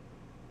it.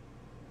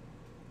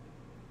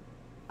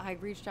 I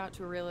reached out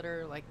to a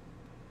realtor like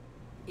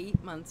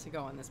 8 months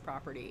ago on this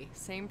property.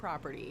 Same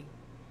property.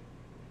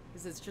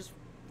 Because it's just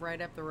right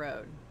up the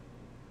road.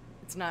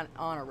 It's not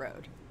on a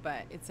road,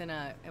 but it's in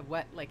a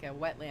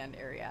wetland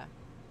area.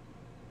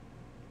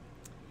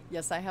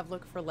 Yes, I have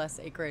looked for less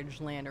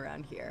acreage land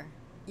around here.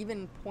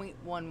 Even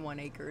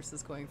 0.11 acres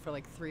is going for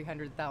like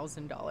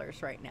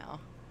 $300,000 right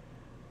now.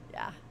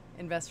 Yeah,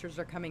 investors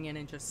are coming in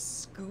and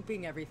just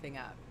scooping everything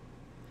up.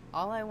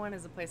 All I want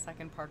is a place I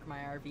can park my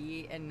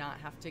RV and not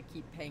have to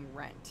keep paying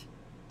rent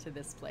to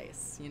this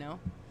place, you know?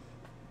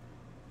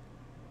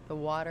 The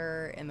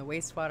water and the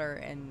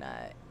wastewater and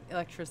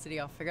electricity,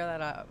 I'll figure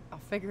that out. I'll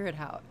figure it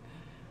out.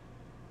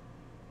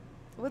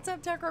 What's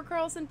up, Tucker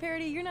Carlson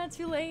Parody? You're not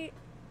too late.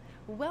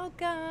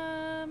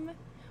 Welcome.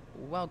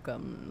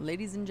 Welcome,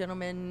 ladies and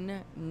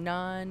gentlemen,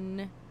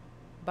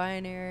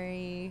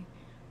 non-binary,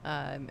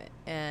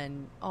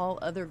 and all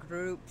other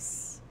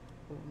groups.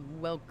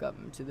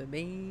 Welcome to the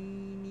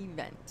main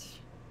event.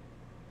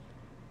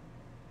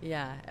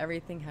 Yeah,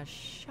 everything has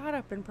shot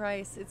up in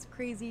price. It's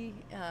crazy.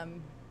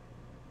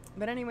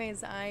 But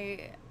anyways,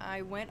 I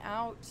went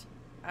out.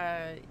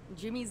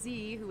 Jimmy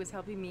Z, who was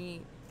helping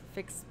me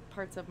fix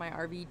parts of my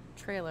RV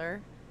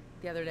trailer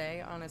the other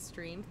day on a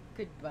stream.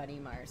 Good buddy,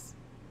 Mars.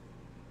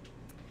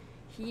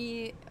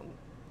 He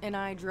and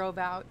I drove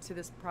out to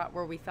this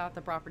where we thought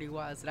the property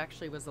was. It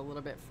actually was a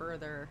little bit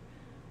further.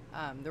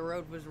 The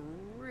road was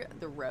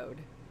the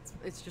road.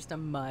 It's just a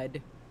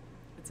mud.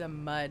 It's a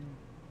mud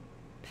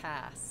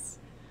pass.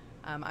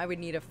 I would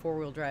need a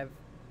 4-wheel drive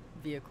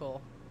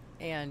vehicle,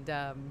 and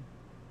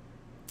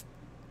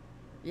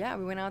yeah,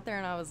 we went out there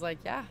and I was like,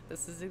 yeah,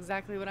 this is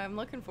exactly what I'm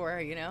looking for,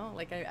 you know?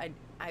 Like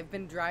I've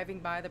been driving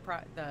by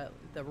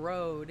the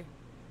road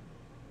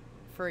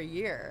for a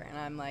year and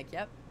I'm like,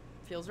 yep,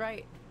 feels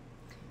right.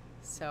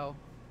 So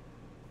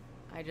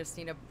I just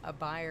need a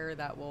buyer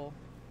that will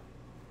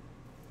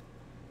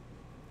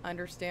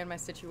understand my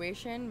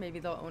situation. Maybe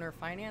they'll owner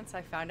finance.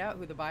 I found out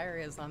who the buyer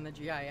is on the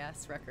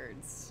GIS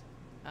records.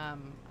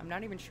 I'm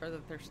not even sure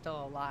that they're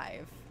still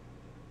alive.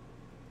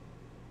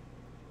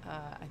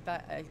 I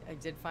thought I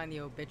did find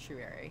the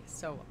obituary,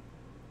 so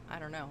I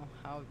don't know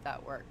how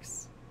that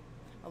works.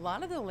 A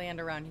lot of the land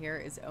around here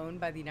is owned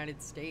by the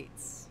United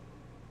States.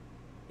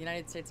 The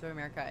United States of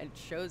America. It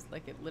shows,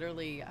 like, it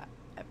literally,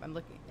 I'm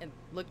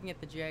looking at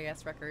the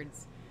GIS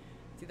records.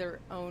 It's either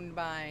owned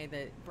by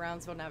the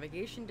Brownsville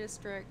Navigation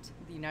District,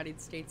 the United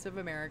States of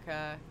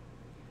America.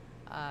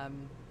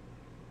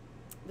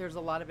 There's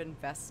a lot of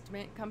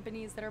investment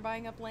companies that are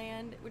buying up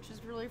land, which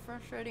is really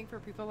frustrating for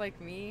people like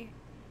me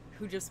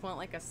who just want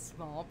like a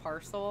small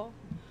parcel.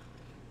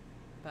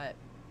 But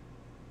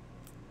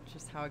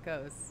just how it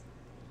goes.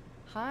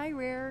 Hi,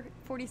 Rare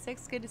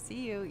 46, good to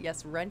see you.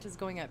 Yes, rent is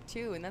going up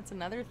too, and that's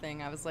another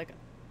thing. I was like,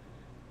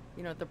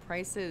 you know, the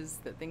prices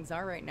that things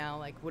are right now,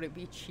 like, would it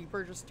be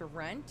cheaper just to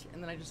rent?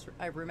 And then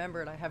I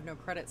remembered I have no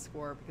credit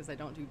score because I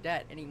don't do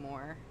debt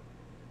anymore.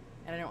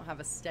 And I don't have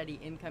a steady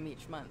income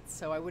each month,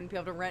 so I wouldn't be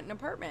able to rent an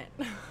apartment.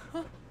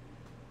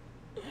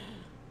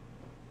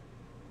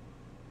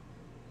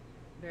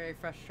 Very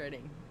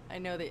frustrating. I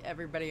know that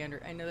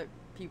I know that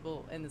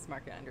people in this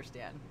market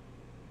understand.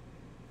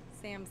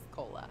 Sam's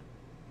Cola.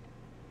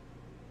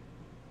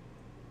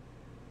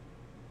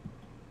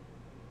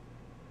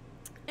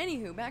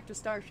 Anywho, back to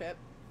Starship.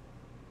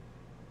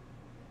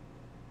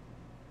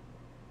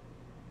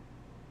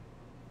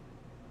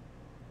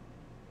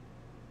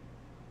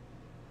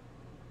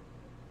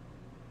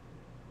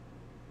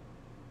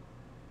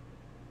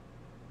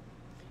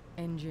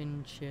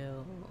 Engine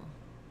chill.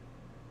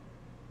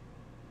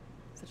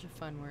 Such a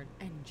fun word.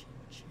 Engine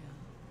chill.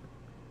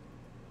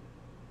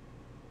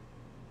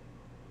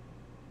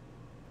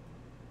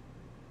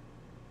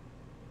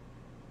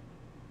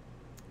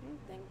 You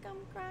think I'm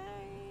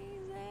crazy?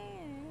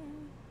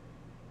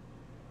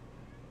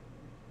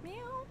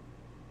 Meow.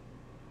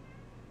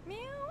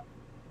 Meow.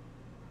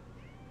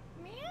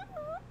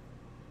 Meow.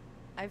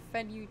 I've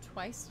fed you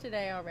twice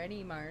today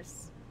already,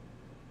 Mars.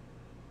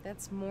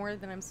 That's more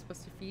than I'm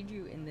supposed to feed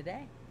you in the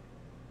day.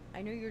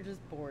 I know you're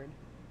just bored.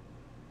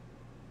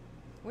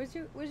 Where's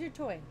your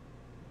toy?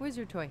 Where's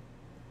your toy?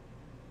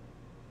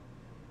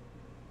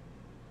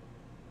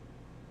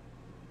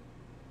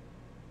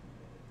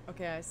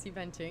 Okay, I see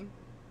venting.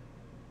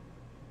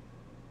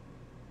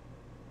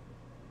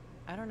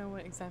 I don't know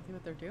exactly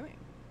what they're doing.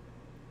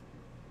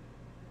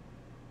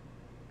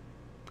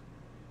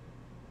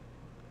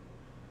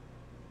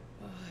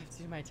 Oh, I have to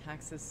do my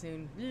taxes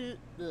soon.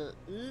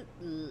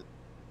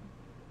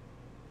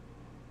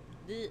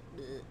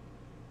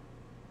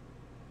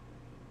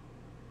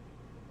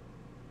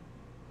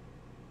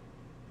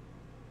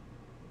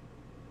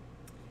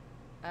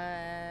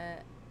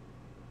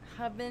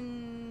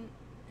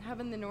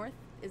 Heaven the North.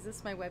 Is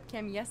this my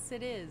webcam? Yes,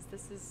 it is.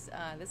 This is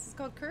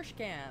called Kirsh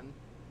Cam.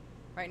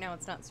 Right now,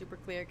 it's not super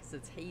clear because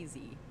it's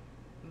hazy,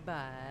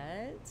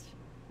 but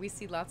we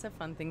see lots of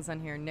fun things on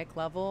here. Nick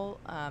Lovell,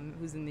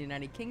 who's in the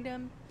United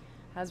Kingdom,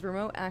 has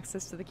remote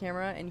access to the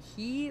camera, and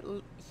he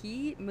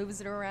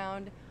moves it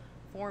around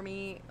for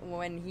me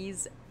when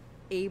he's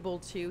able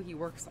to. He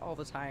works all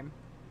the time,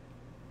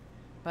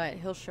 but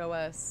he'll show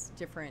us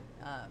different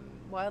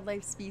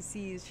wildlife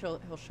species.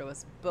 He'll show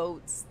us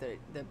boats,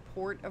 the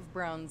port of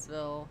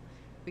Brownsville.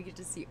 We get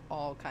to see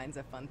all kinds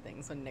of fun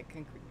things when Nick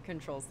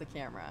controls the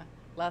camera.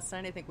 Last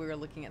night, I think we were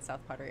looking at South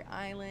Padre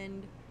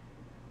Island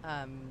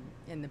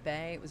in the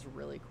bay. It was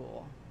really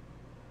cool.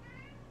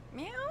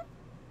 Meow.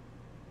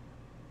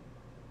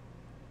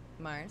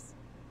 Mars,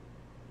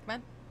 come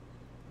on.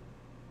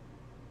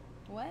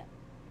 What?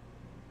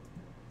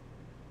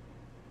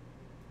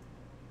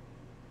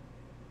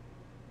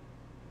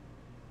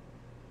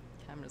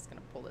 Okay, I'm just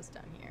gonna pull this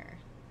down here.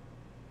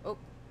 Oh.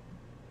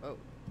 Oh.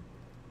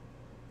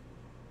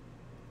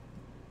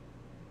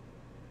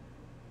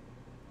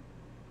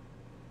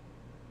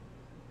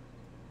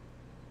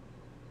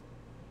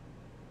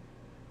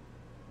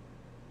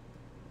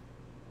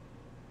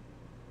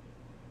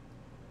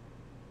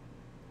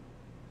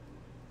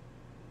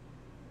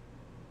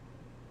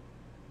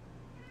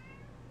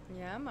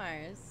 Yeah,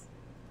 Mars.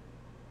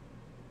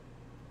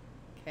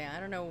 Okay, I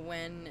don't know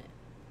when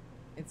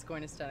it's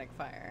going to static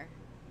fire.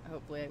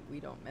 Hopefully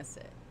we don't miss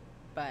it.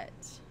 But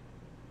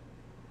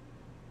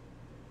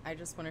I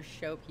just want to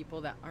show people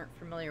that aren't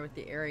familiar with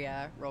the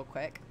area real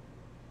quick.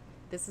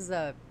 This is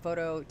a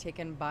photo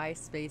taken by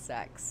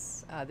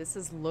SpaceX. This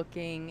is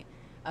looking...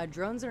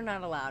 drones are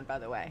not allowed, by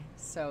the way.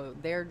 So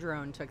their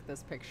drone took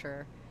this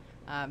picture.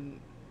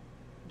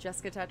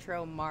 Jessica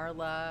Tetro,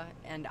 Marla,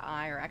 and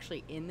I are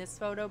actually in this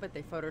photo, but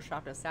they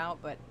photoshopped us out.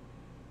 But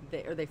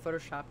they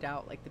photoshopped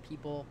out like the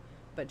people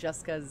but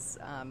Jessica's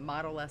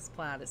Model S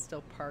Plaid is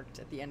still parked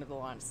at the end of the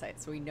launch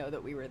site, so we know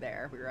that we were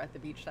there. We were at the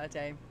beach that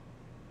day.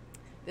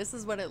 This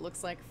is what it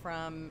looks like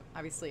from,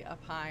 obviously,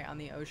 up high on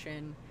the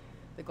ocean,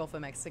 the Gulf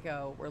of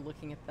Mexico. We're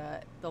looking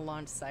at the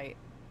launch site.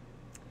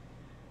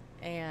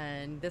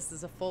 And this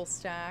is a full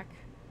stack.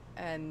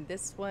 And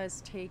this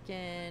was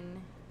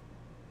taken,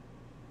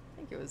 I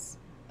think it was,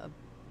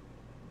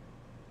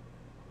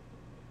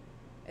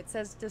 it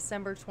says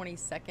December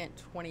 22nd,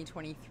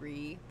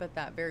 2023, but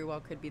that very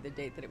well could be the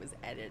date that it was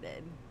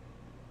edited.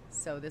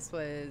 So this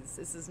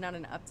is not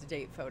an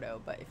up-to-date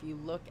photo, but if you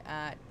look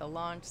at the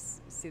launch,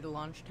 see the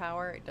launch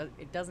tower,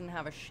 it doesn't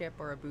have a ship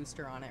or a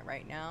booster on it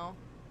right now.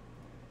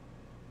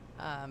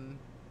 And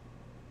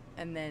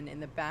then in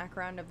the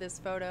background of this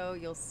photo,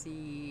 you'll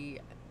see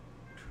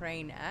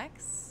Crane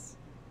X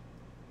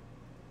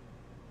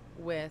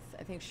with,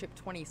 I think, Ship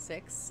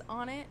 26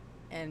 on it.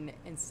 And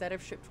instead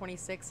of Ship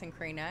 26 and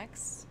Crane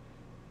X,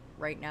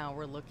 right now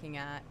we're looking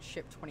at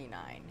Ship 29.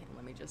 And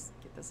let me just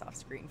get this off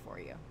screen for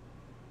you.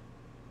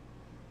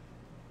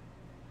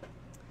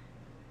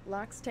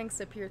 LOX tanks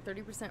appear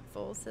 30%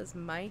 full, says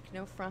Mike.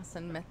 No frost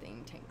and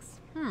methane tanks.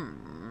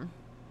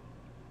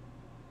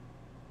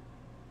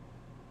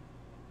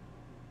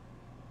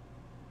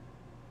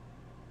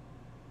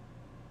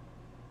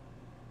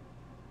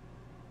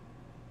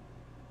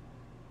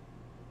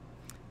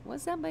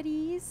 What's up,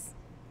 buddies?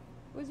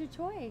 Where's your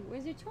toy?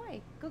 Where's your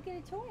toy? Go get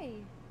a toy.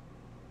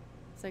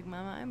 It's like,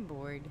 Mama, I'm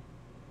bored.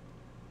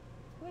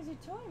 Where's your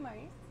toy,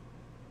 Maurice?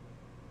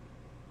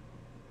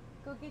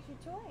 Go get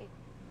your toy.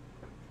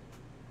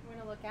 You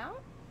want to look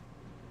out?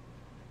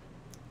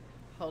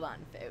 Hold on,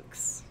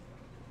 folks.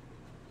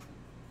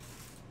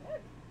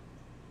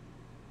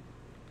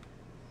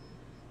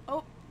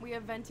 Oh, we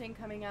have venting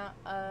coming out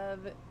of...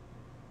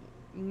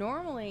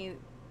 Normally,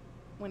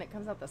 when it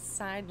comes out the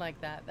side like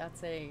that,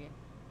 that's a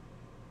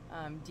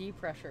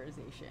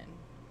depressurization.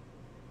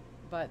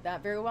 But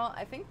that very well,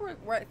 I think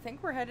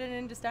we're headed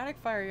into static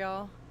fire,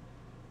 y'all.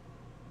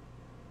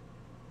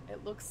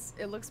 It looks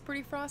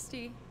pretty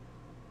frosty.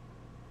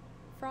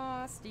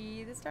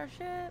 Frosty the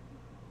Starship.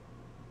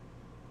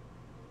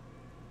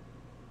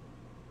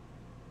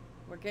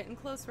 We're getting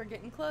close, we're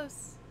getting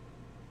close.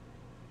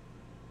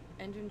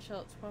 Engine chill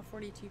at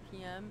 12:42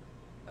 p.m.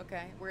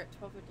 Okay, we're at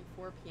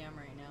 12:54 p.m.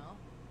 right now.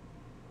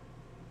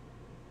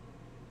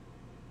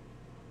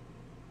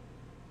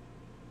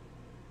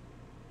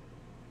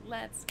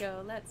 Let's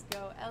go,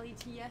 LETSGO,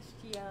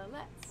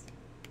 let's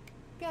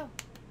go.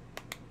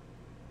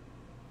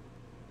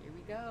 Here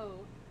we go.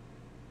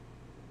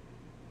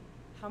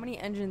 How many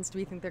engines do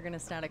we think they're gonna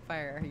static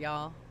fire,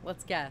 y'all?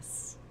 Let's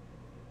guess.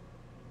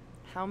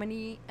 How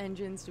many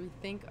engines do we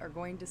think are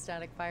going to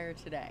static fire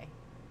today?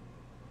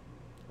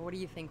 What do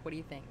you think? What do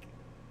you think?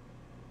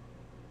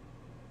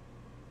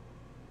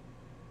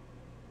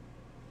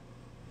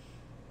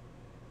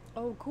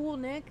 Oh, cool,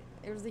 Nick.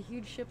 There was a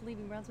huge ship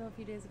leaving Brownsville a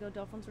few days ago.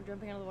 Dolphins were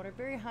jumping out of the water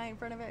very high in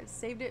front of it.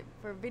 Saved it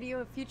for a video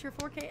of future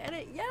 4K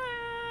edit. Yeah!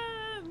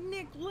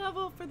 Nick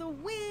Level for the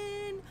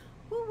win!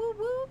 Woo, woo,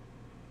 woo!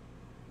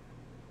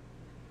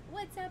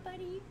 What's up,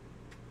 buddy?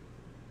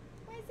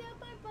 What's up,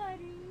 my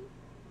buddy?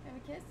 Have a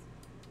kiss?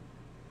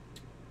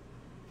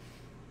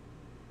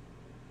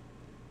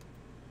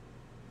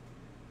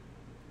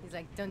 He's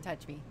like, don't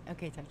touch me.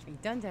 Okay, touch me.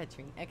 Don't touch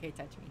me. Okay,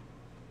 touch me.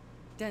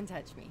 Don't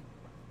touch me.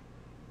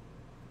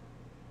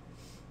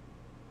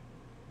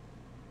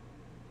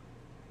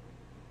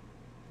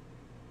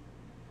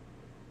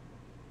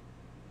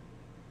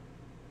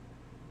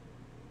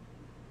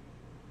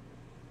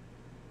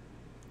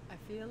 I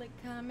feel it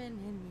coming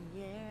in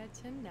the air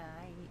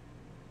tonight.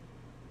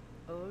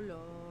 Oh,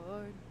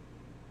 Lord.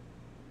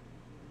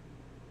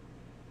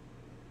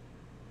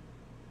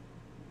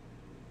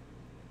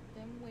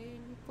 Been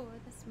waiting for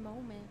this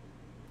moment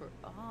for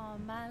all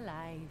my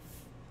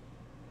life.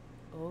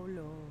 Oh,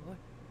 Lord.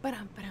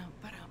 Ba-dum, ba-dum,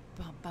 ba-dum,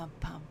 bum, bum,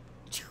 bum.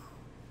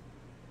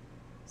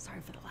 Sorry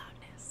for the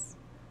loudness.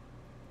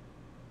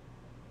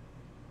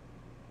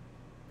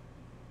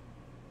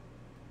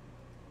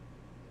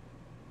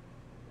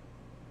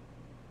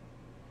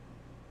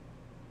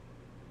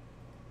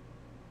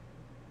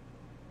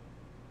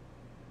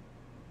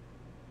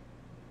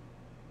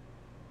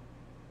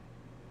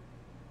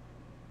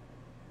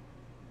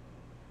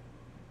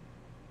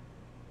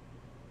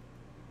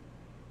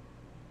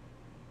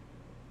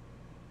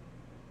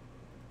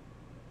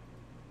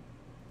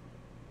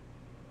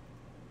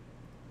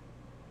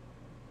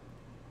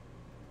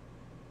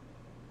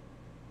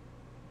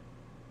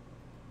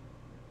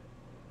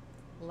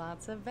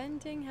 Lots of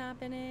venting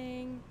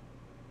happening.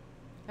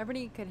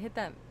 Everybody could hit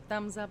that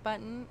thumbs up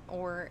button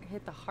or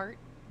hit the heart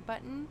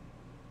button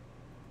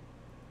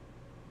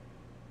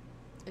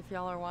if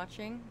y'all are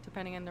watching,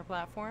 depending on their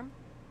platform.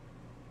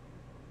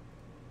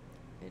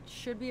 It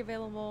should be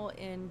available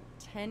in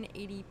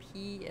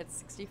 1080p at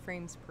 60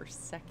 frames per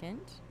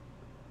second.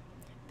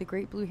 The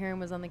great blue heron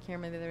was on the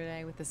camera the other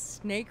day with a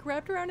snake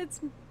wrapped around its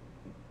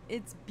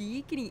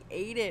beak, and he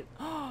ate it.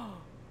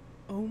 Oh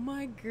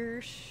my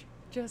Kirsh.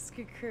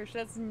 Jessica Kirsh,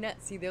 that's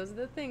nuts. See, those are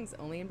the things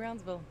only in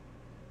Brownsville.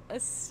 A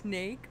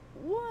snake?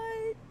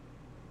 What?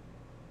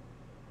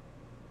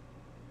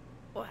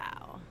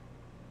 Wow.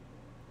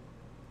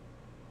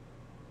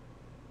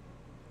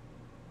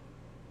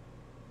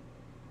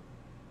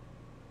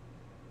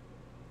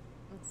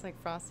 Looks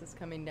like frost is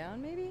coming down,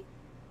 maybe?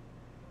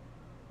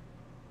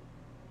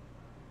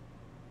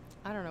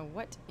 I don't know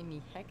what in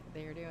the heck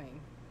they're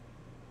doing.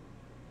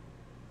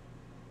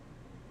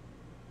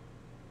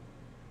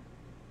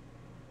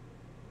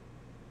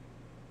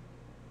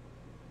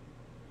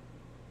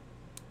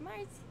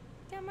 Mars,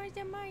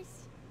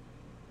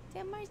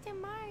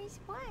 Mars,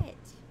 what?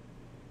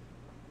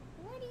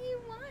 What do you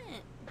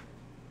want?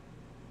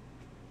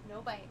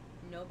 No bite,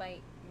 no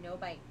bite, no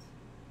bite.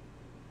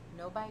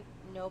 No bite,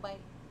 no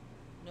bite,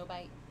 no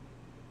bite.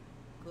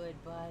 Good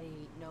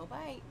buddy. No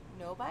bite,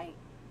 no bite.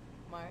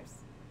 Mars.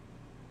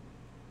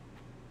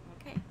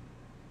 Okay.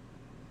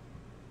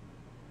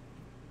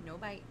 No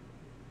bite,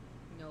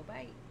 no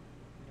bite,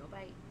 no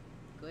bite.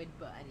 Good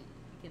buddy.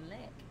 You can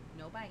lick.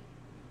 No bite.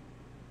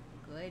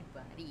 Good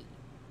buddy.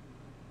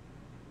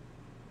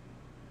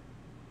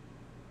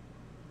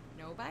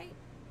 No bite?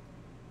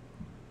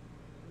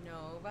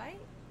 No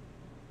bite?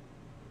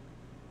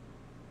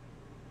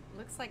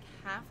 Looks like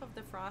half of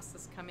the frost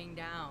is coming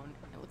down.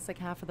 It looks like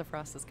half of the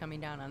frost is coming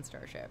down on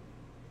Starship.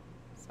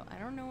 So I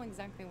don't know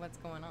exactly what's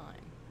going on.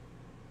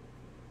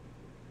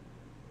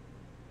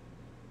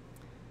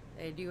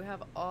 They do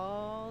have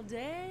all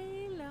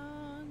day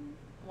long.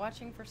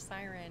 Watching for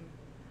siren.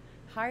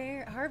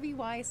 Harvey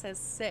Y says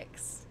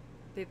 6.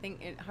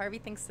 Harvey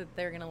thinks that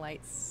they're gonna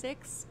light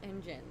 6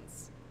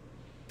 engines.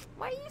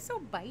 Why are you so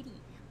bitey?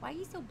 Why are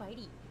you so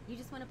bitey? You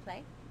just want to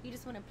play? You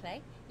just want to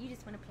play? You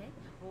just want to play?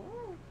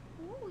 Oh,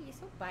 you're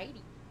so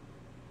bitey.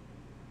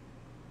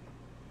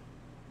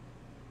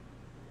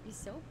 You're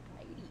so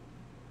bitey.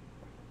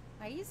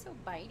 Why are you so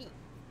bitey?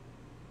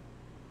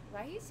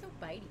 Why are you so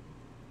bitey?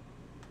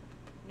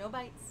 No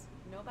bites.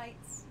 No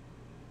bites.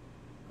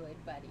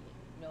 Good buddy.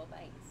 No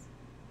bites.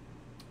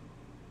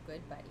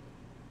 Good buddy.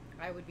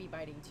 I would be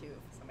biting too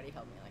if somebody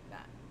held me like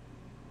that.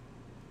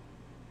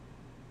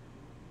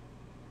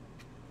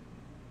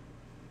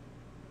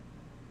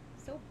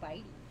 So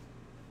bitey.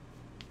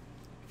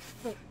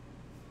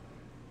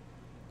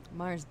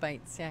 Mars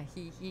bites. Yeah,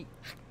 he.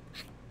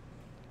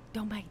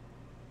 Don't bite.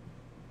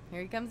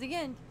 Here he comes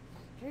again.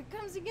 Here he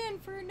comes again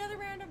for another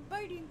round of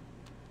biting.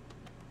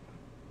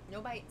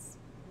 No bites.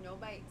 No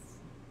bites.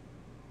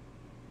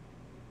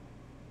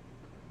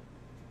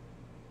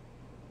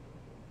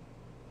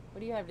 What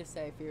do you have to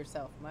say for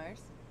yourself,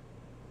 Mars?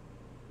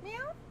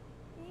 Meow.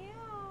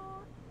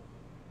 Meow.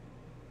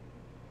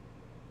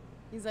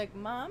 He's like,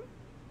 Mom,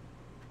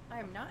 I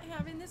am not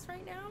having this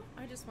right now.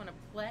 I just want to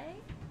play.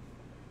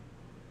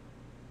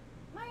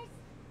 Mars.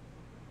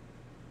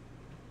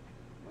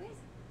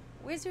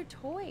 Where's your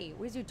toy?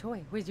 Where's your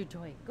toy? Where's your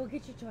toy? Go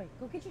get your toy.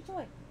 Go get your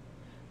toy.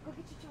 Go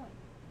get your toy.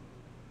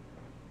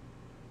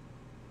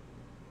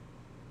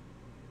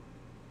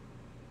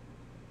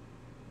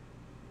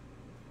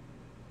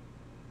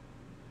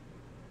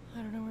 I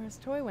don't know where his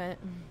toy went.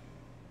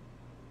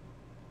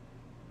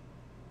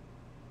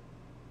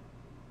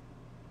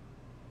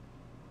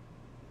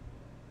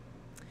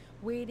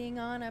 Waiting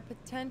on a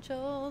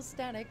potential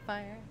static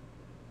fire.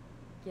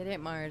 Get it,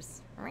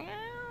 Mars. Meow.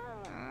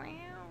 Meow.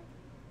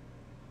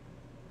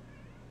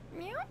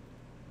 Meow.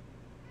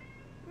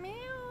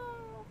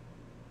 Meow.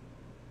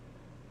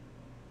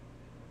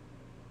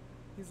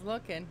 He's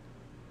looking.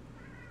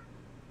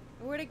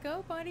 Where'd it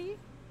go, buddy?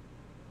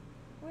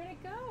 Where'd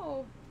it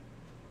go?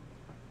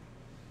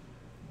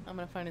 I'm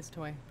gonna find his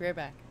toy. Be right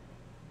back.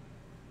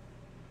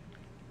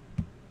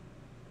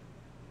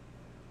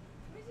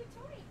 Where's your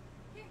toy?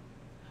 Here.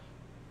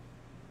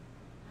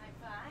 High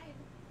five.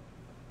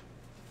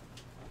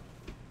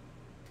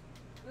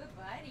 Good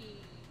buddy.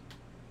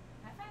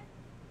 High five.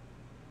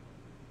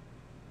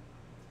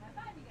 High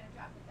five. You gotta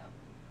drop it though.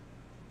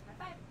 High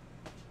five.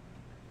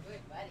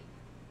 Good buddy.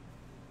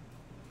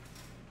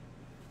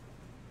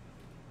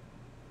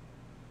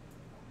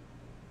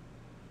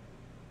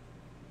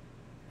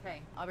 Okay,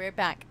 I'll be right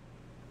back.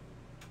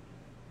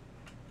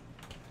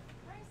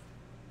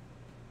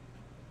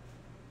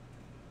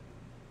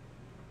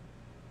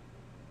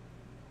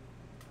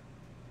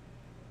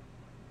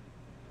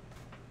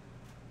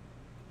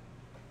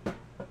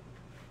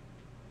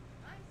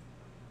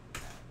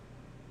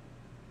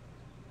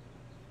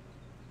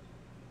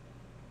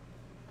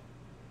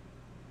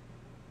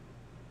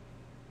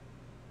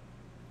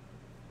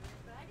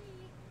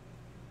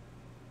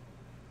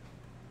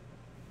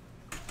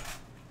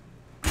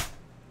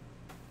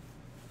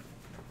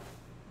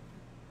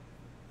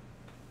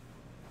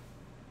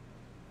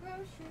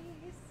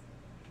 Groceries.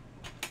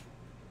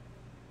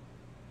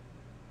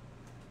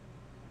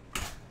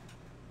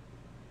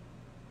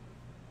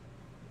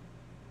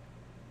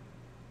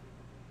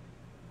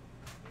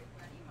 Good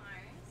buddy,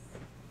 Mars.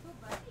 Good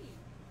buddy.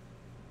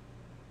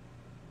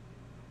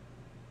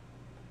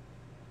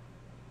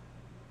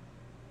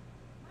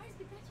 Mars,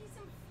 we got you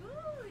some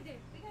food.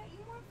 We got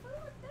you more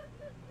food. Look,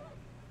 look, look.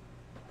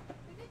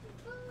 We got you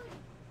food.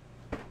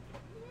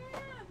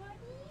 Yeah, buddy.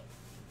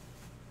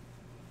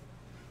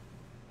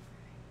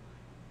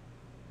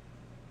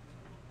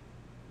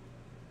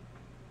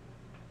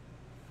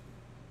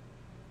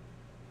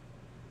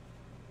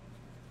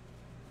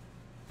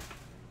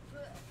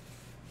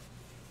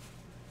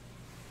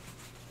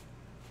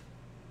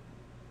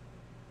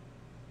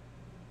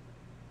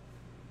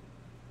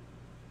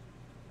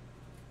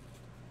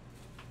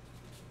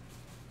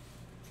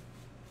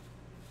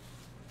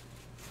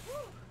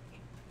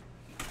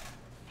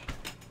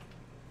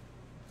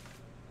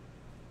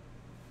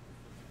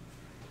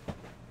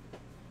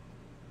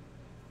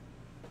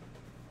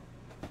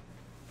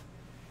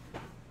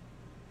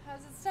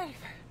 is it static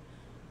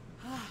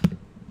for?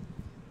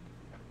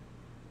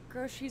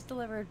 Groceries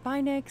delivered.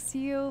 Bye, Nick. See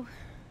you.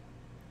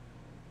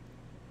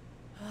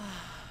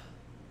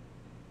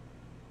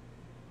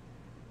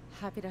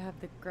 Happy to have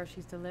the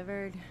groceries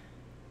delivered.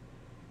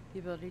 The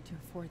ability to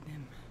afford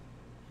them.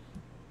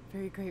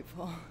 Very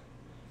grateful.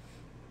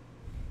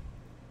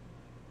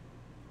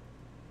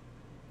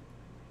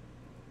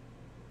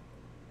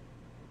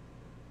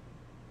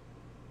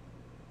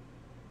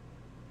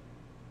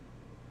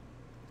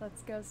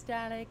 Let's go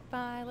static.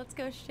 Bye. Let's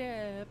go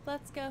ship.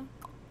 Let's go.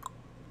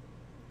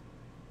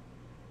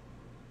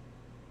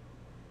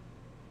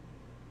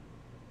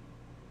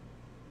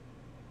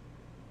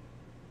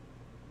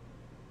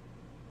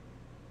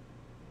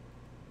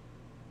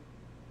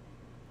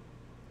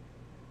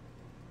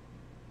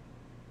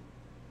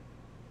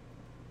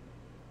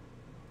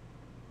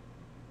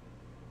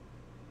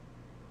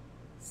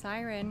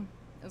 Siren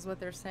is what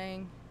they're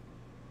saying.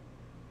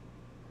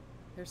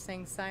 They're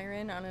saying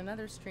siren on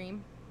another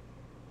stream.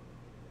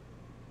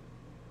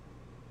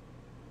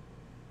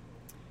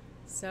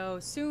 So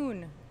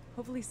soon,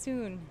 hopefully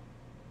soon.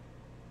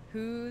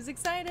 Who's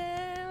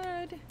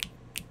excited?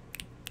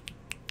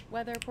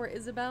 Weather Port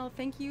Isabel,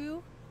 thank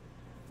you.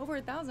 Over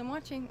 1,000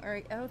 watching. All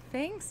right. Oh,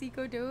 thanks,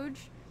 Eco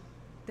Doge.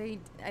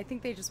 I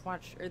think they just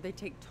watch, or they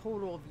take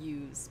total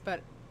views,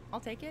 but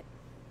I'll take it.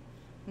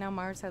 Now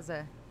Mars has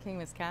a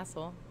Kingmas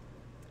Castle.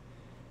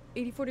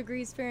 84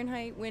 degrees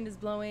Fahrenheit, wind is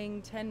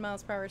blowing 10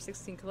 miles per hour,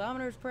 16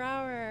 kilometers per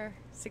hour,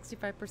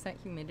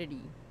 65%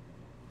 humidity.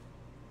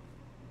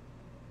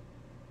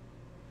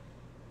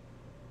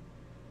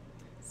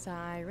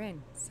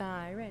 Siren,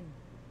 siren.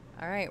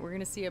 All right, we're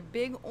gonna see a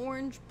big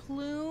orange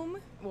plume.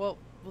 Well,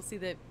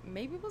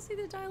 maybe we'll see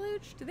the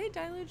deluge. Do they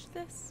deluge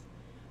this?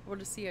 We'll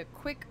just see a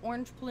quick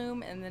orange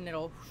plume and then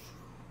it'll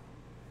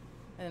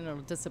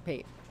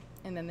dissipate.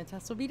 And then the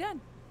test will be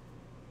done.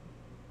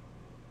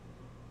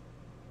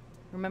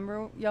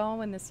 Remember, y'all,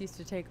 when this used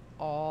to take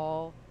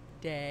all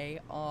day,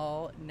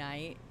 all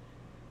night?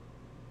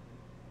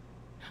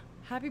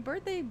 Happy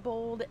birthday,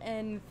 Bold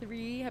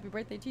N3. Happy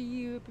birthday to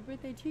you. Happy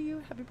birthday to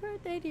you. Happy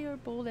birthday, dear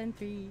Bold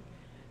N3.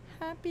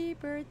 Happy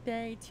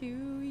birthday to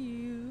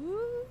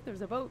you.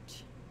 There's a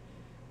boat.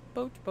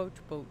 Boat, boat,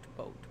 boat,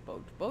 boat,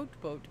 boat, boat,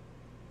 boat.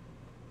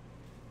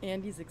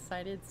 Andy's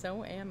excited.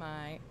 So am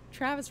I.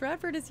 Travis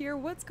Radford is here.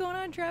 What's going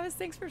on, Travis?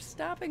 Thanks for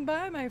stopping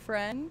by, my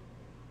friend.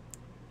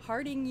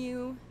 Hearting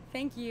you.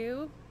 Thank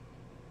you.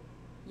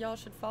 Y'all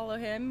should follow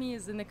him. He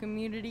is in the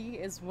community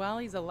as well.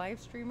 He's a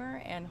live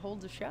streamer and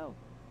holds a show.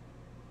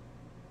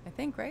 I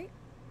think, right?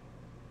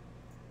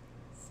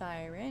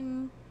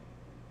 Siren.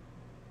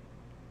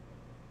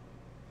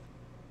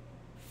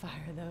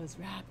 Fire those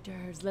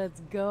raptors.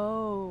 Let's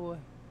go.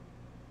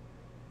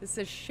 This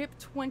is ship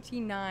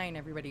 29,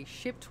 everybody.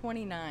 Ship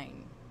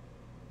 29.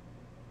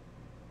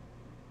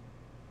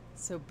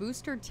 So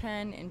Booster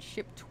 10 and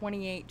Ship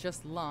 28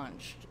 just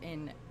launched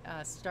in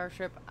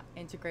Starship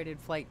Integrated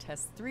Flight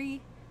Test 3.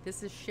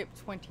 This is Ship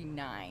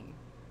 29.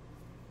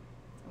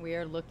 We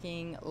are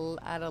looking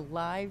at a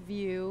live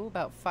view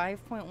about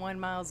 5.1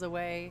 miles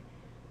away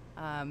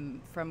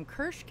from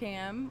Kirsh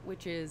Cam,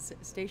 which is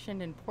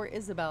stationed in Port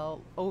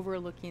Isabel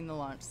overlooking the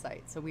launch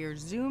site. So we are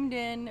zoomed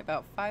in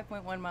about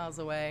 5.1 miles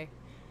away.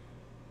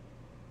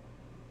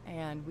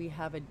 And we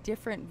have a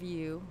different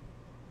view.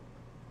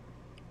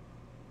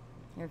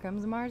 Here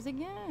comes Mars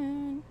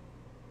again.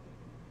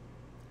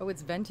 Oh,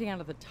 it's venting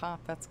out of the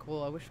top. That's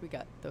cool. I wish we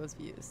got those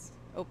views.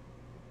 Oh,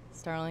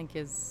 Starlink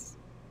is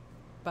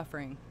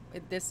buffering.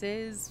 This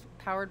is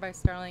powered by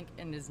Starlink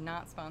and is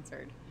not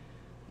sponsored.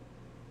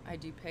 I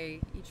do pay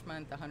each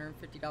month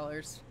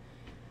 $150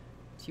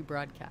 to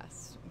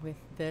broadcast with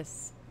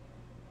this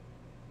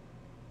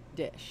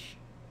dish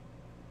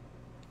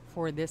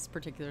for this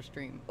particular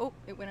stream. Oh,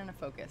 it went into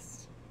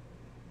focus.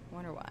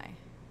 Wonder why.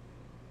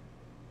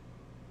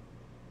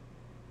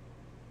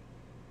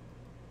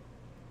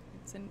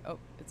 Oh,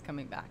 it's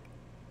coming back.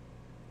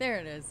 There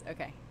it is.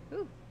 Okay.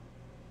 Ooh.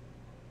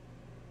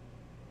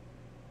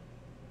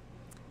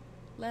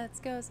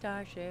 Let's go,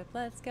 Starship.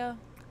 Let's go.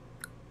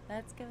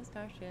 Let's go,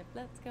 Starship.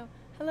 Let's go.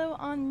 Hello,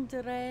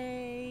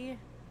 Andre.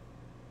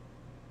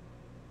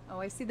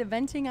 Oh, I see the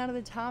venting out of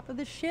the top of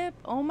the ship.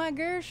 Oh my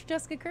gosh,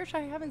 Jessica Kirsh,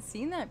 I haven't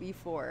seen that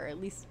before, at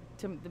least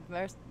to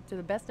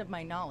the best of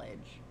my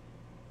knowledge.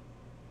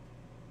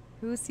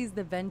 Who sees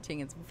the venting?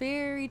 It's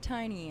very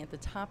tiny at the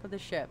top of the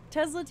ship.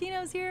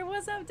 Teslatino's here.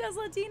 What's up,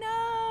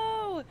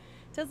 Teslatino?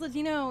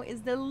 Teslatino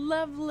is the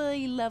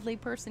lovely, lovely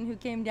person who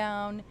came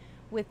down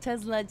with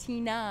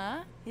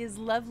Teslatina, his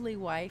lovely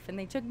wife, and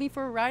they took me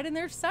for a ride in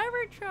their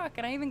Cybertruck,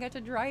 and I even got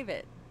to drive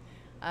it.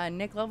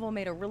 Nick Lovell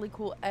made a really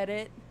cool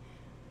edit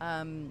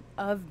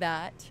of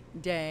that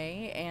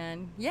day,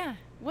 and yeah.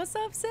 What's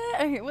up, sis?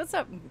 What's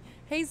up?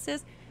 Hey,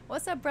 sis.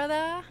 What's up,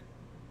 brother?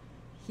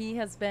 He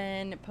has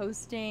been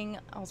posting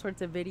all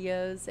sorts of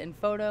videos and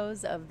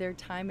photos of their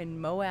time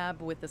in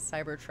Moab with the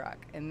Cybertruck,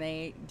 and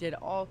they did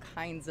all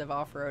kinds of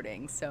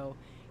off-roading. So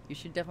you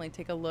should definitely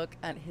take a look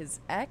at his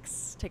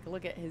X, take a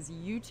look at his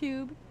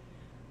YouTube.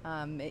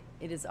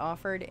 It is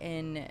offered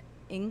in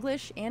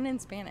English and in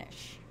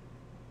Spanish.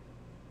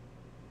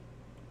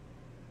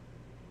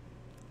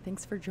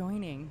 Thanks for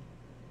joining.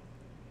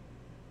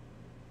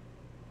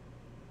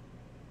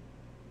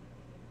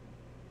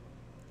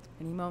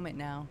 Any moment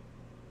now.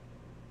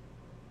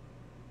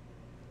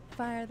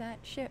 Fire that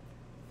ship.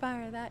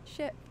 Fire that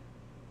ship.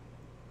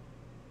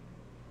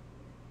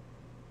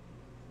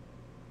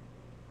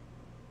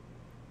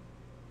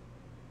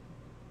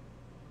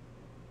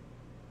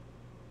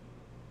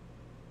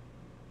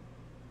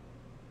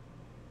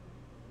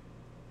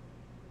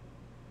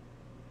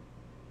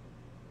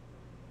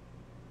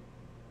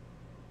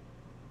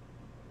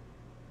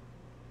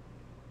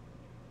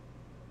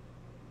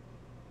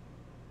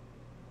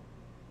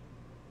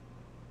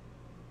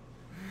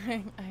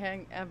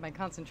 I have my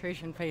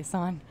concentration face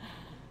on.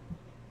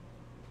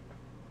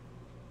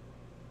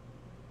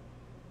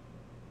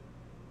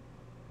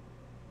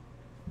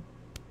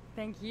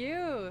 Thank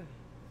you.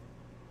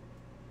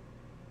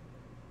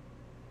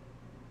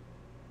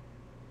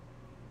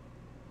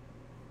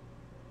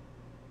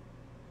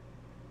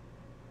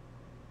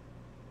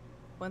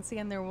 Once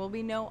again, there will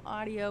be no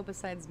audio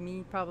besides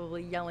me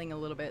probably yelling a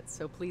little bit,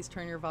 so please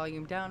turn your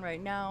volume down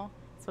right now.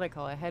 That's what I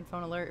call a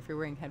headphone alert if you're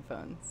wearing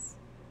headphones.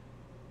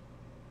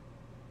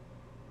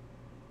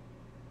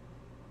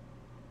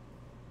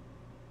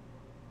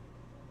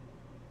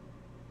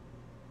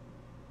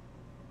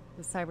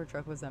 The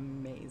Cybertruck was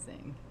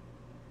amazing.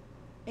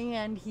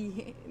 And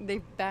they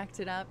backed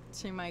it up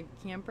to my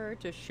camper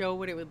to show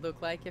what it would look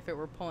like if it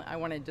were pulling. I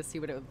wanted to see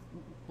what it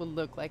would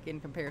look like in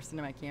comparison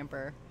to my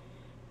camper.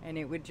 And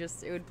it would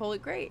pull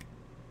it great.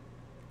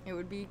 It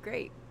would be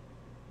great.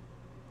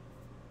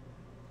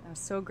 I was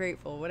so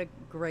grateful. What a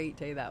great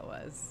day that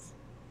was.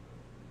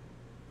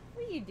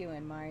 What are you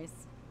doing, Mars?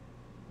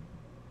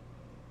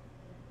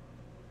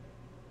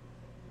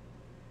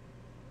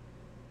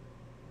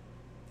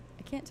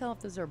 I can't tell if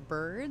those are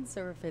birds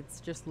or if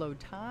it's just low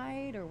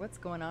tide or what's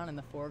going on in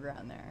the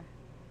foreground there.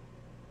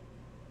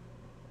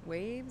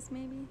 Waves,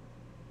 maybe?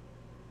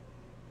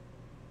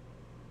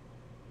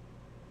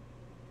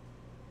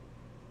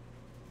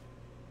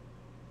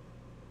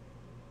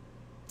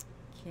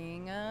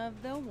 King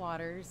of the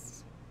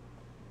waters.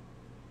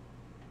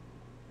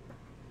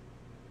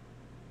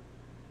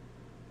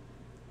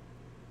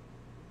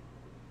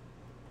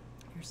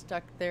 You're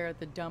stuck there at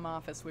the dumb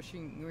office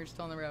wishing you were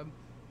still on the road.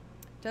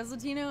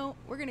 Deslatino,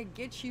 we're gonna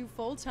get you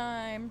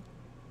full-time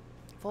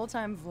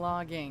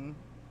vlogging.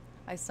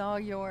 I saw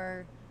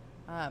your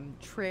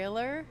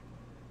trailer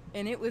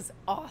and it was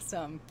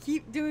awesome.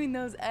 Keep doing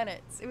those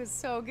edits. It was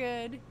so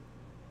good.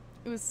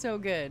 It was so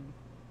good.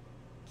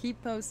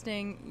 Keep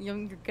posting.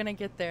 You're gonna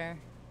get there.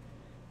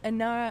 And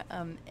now,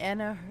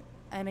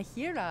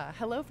 Anahira,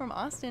 hello from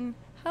Austin.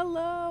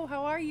 Hello,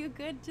 how are you?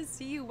 Good to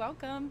see you.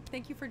 Welcome.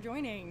 Thank you for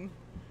joining.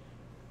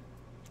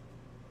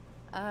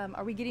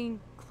 Are we getting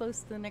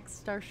close to the next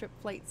Starship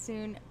flight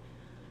soon?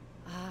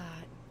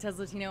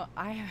 Teslatino,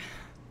 I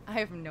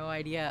have no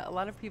idea. A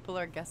lot of people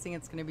are guessing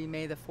it's going to be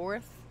May the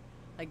 4th.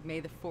 Like May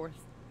the 4th,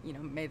 you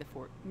know, May the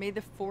 4th. May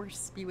the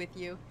Force be with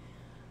you.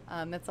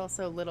 That's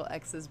also Little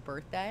X's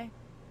birthday.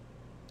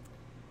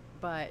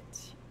 But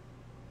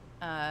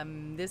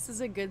this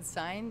is a good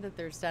sign that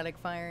they're static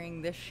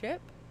firing this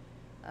ship.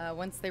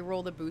 Once they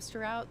roll the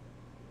booster out,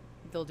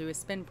 they'll do a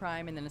spin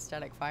prime and then a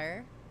static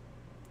fire.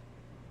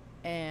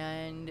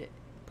 And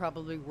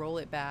probably roll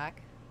it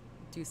back,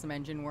 do some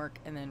engine work,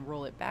 and then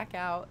roll it back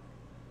out.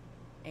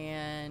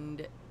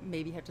 And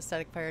maybe have to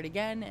static fire it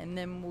again, and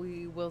then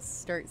we will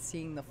start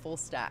seeing the full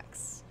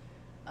stacks.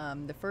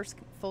 The first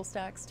full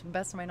stacks, to the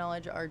best of my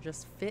knowledge, are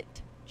just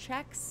fit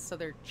checks. So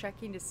they're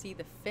checking to see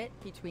the fit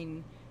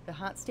between the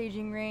hot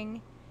staging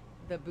ring,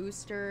 the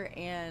booster,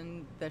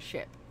 and the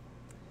ship.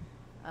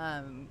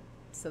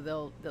 So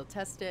they'll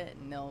test it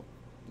and they'll,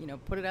 you know,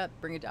 put it up,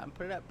 bring it down,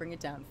 put it up, bring it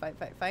down, fight,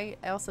 fight, fight.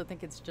 I also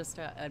think it's just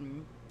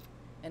an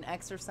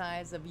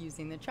exercise of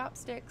using the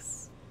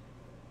chopsticks,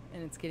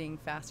 and it's getting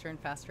faster and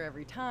faster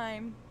every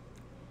time.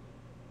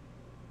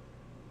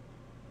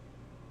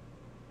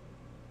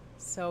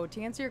 So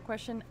to answer your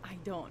question, I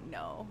don't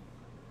know.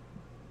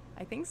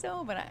 I think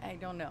so, but I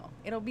don't know.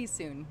 It'll be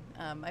soon.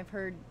 I've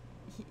heard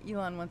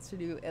Elon wants to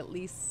do at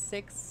least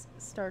 6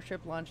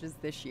 Starship launches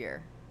this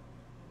year.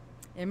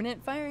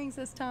 Imminent firing,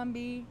 says Tom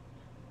B.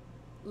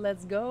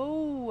 Let's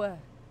go.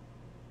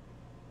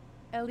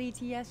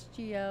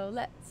 LETSGO,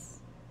 let's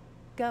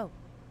go.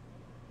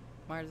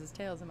 Mars's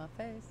tail's in my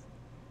face.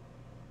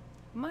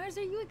 Mars,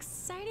 are you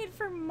excited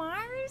for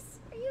Mars?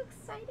 Are you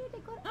excited to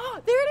go?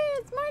 Oh, there it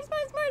is. Mars,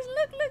 Mars, Mars.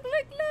 Look, look,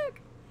 look,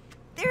 look.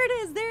 There it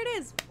is. There it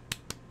is.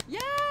 Yay!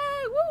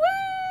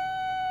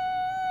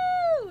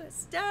 Woo-woo!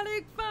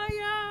 Static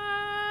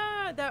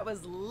fire! That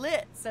was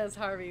lit, says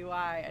Harvey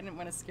Y. I didn't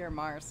want to scare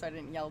Mars, so I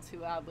didn't yell too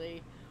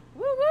loudly.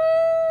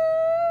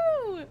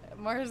 Woo-woo!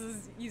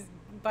 Mars he's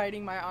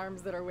biting my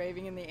arms that are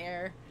waving in the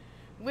air.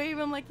 Wave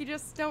them like you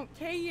just don't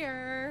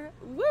care.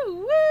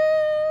 Woo-woo!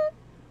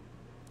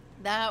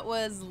 That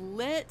was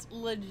lit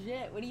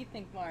legit. What do you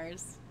think,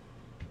 Mars?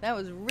 That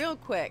was real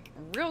quick,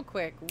 real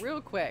quick,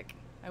 real quick.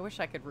 I wish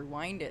I could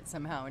rewind it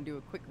somehow and do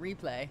a quick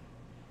replay.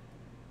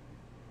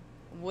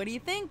 What do you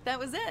think? That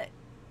was it.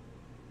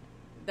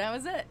 That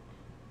was it.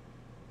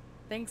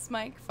 Thanks,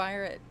 Mike.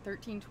 Fire at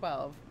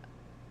 1312.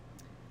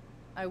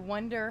 I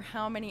wonder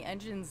how many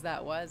engines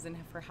that was and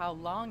for how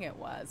long it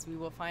was. We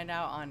will find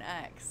out on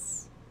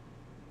X.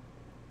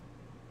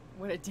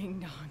 What a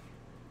ding-dong.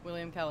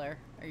 William Keller.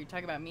 Are you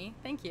talking about me?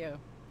 Thank you.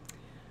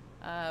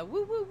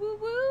 Woo, woo, woo,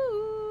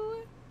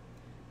 woo.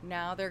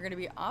 Now they're going to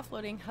be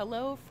offloading.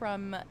 Hello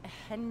from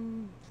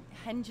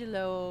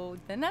Hengelo,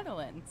 the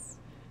Netherlands.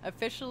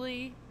 Official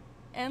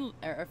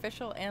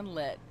and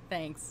lit.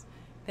 Thanks.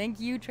 Thank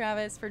you,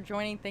 Travis, for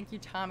joining. Thank you,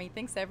 Tommy.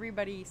 Thanks,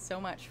 everybody,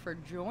 so much for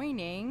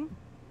joining.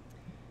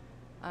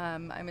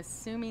 I'm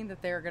assuming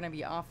that they're going to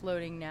be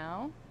offloading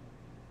now.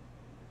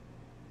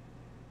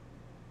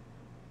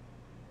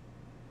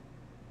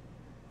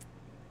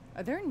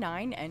 Are there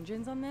 9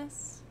 engines on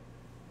this?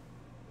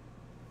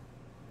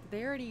 Did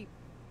they already...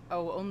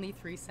 Oh, only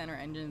 3 center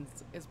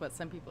engines is what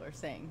some people are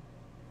saying.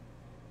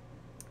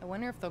 I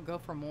wonder if they'll go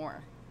for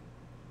more.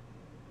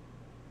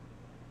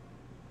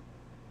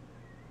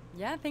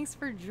 Yeah, thanks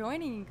for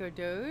joining, Go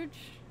Doge.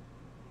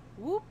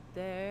 Whoop,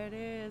 there it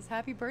is.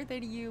 Happy birthday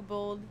to you,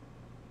 Bold.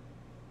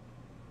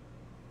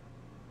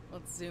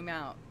 Let's zoom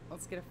out.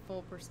 Let's get a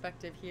full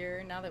perspective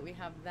here. Now that we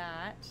have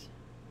that,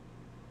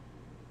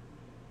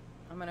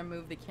 I'm going to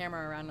move the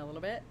camera around a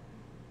little bit.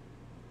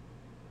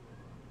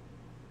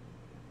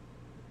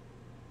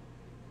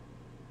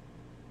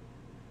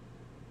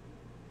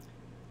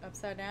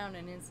 Upside down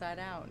and inside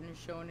out, and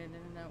showing it,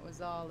 and that was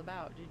all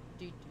about.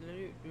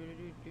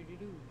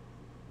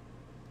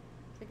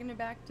 Taking it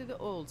back to the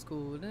old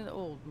school, the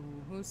old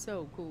who's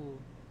so cool.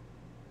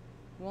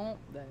 Womp,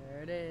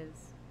 there it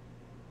is.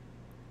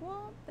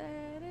 Womp,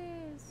 there it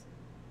is.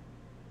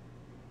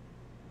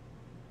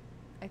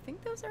 I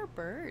think those are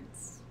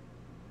birds.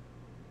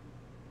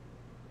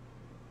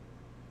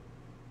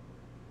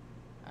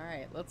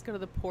 Alright, let's go to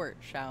the port,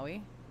 shall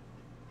we?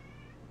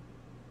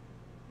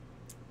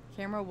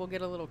 Camera will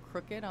get a little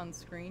crooked on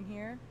screen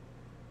here.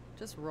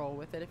 Just roll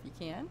with it if you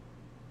can.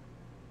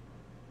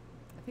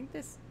 I think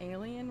this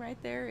alien right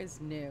there is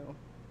new.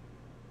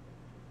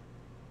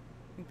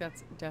 I think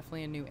that's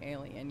definitely a new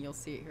alien. You'll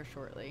see it here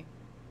shortly.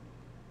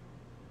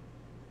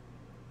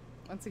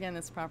 Once again,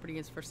 this property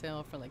is for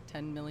sale for like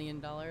 $10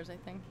 million, I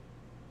think.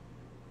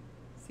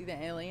 See the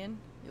alien?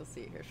 You'll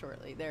see it here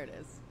shortly. There it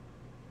is.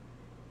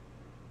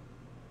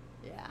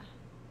 Yeah.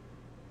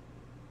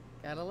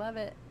 Gotta love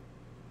it.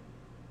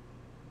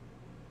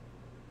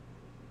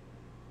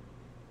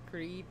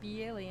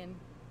 Creepy alien.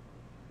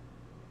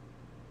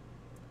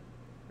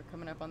 We're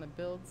coming up on the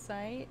build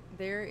site.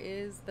 There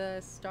is the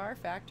Star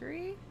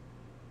Factory.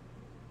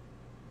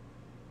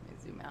 Let me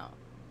zoom out.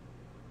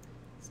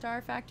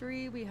 Star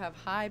Factory, we have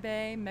High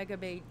Bay, Mega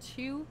Bay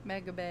 2.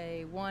 Mega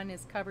Bay 1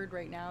 is covered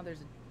right now.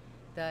 There's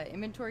the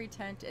inventory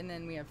tent, and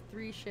then we have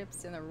 3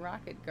 ships in the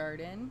rocket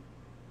garden.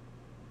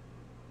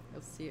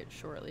 You'll see it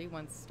shortly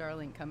once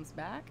Starlink comes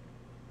back.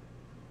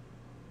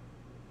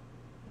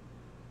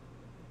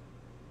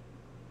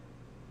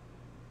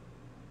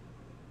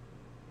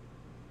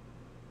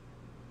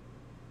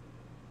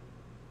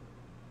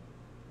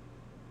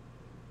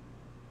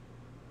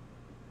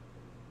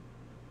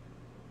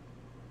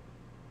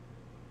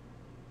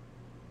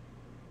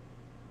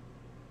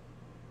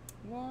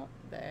 Well,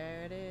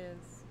 there it is.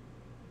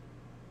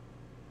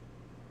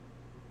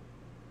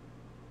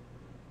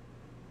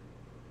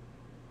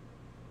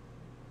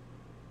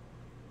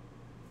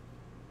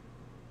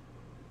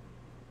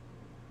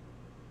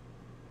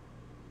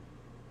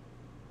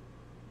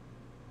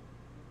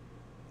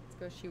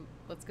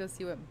 Let's go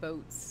see what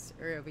boats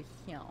are over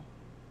here.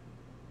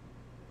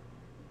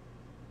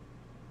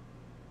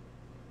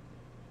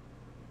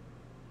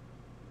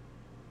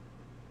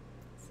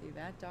 See,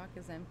 that dock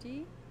is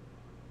empty.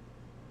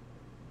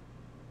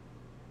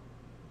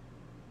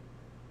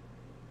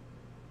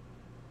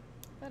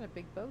 I thought a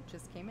big boat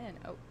just came in.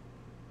 Oh.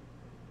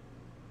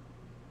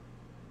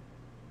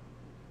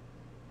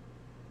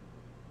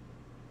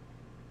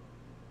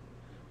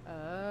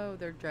 Oh,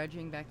 they're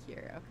dredging back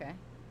here. Okay.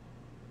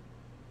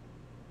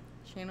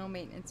 Channel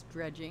maintenance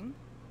dredging.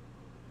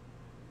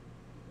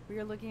 We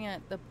are looking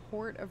at the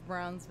port of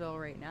Brownsville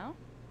right now.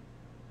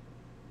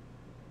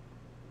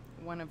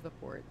 One of the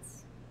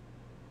ports.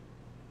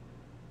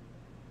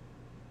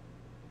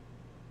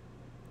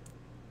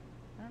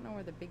 I don't know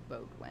where the big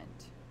boat went.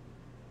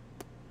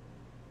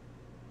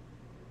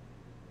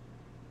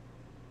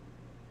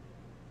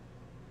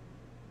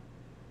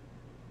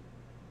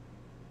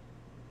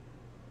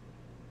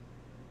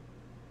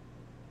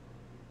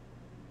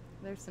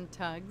 There's some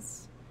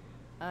tugs.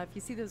 If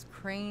you see those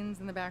cranes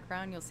in the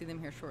background, you'll see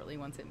them here shortly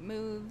once it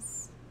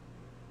moves.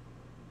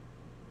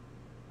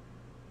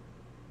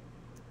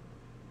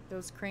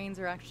 Those cranes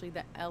are actually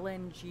the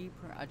LNG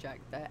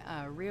project, the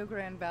Rio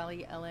Grande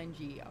Valley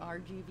LNG,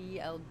 RGV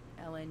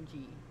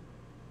LNG.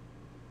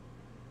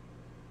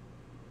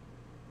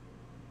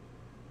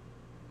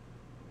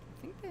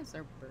 I think those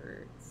are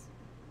birds.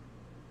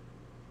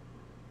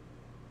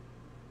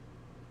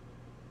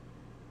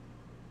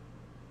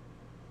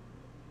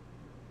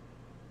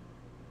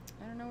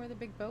 I don't know where the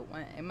big boat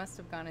went. It must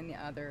have gone in the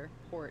other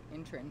port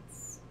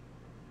entrance.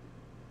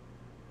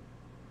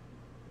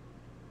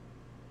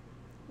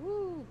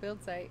 Woo,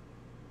 build site.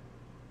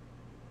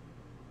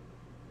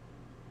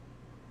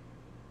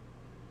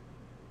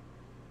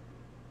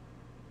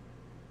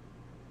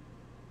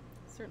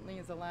 Certainly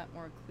is a lot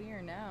more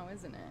clear now,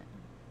 isn't it?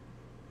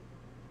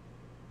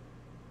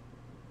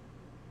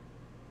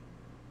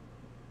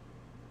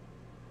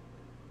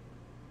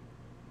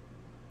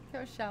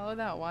 Look how shallow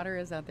that water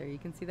is out there. You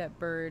can see that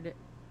bird.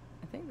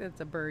 I think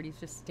that's a bird. He's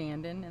just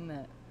standing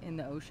in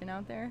the ocean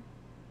out there.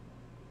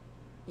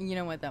 You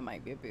know what? That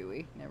might be a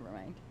buoy. Never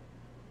mind.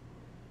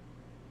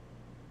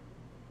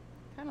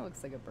 Kind of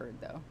looks like a bird,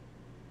 though.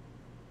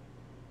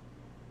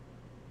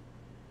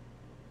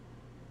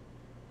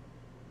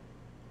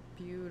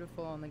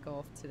 Beautiful on the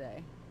Gulf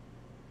today.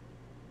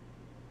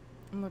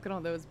 And look at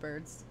all those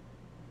birds.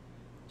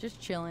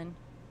 Just chilling.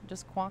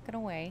 Just quacking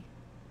away.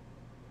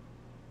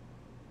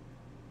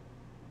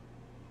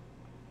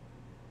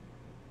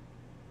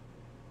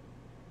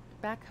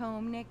 Back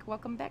home, Nick.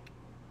 Welcome back.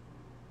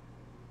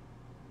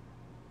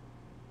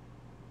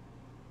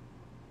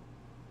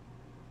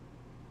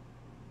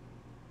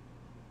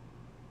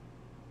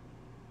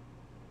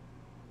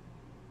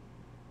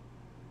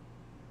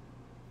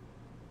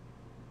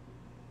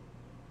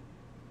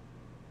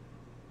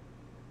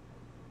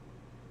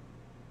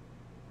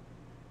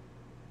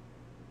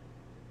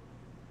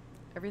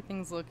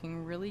 Everything's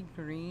looking really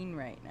green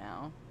right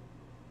now.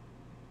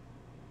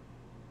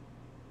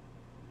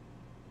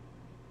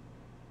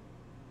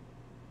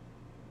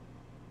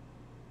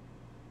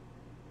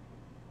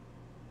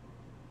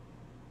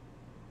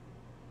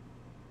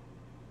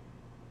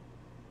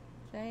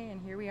 Okay,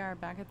 and here we are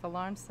back at the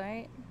launch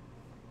site.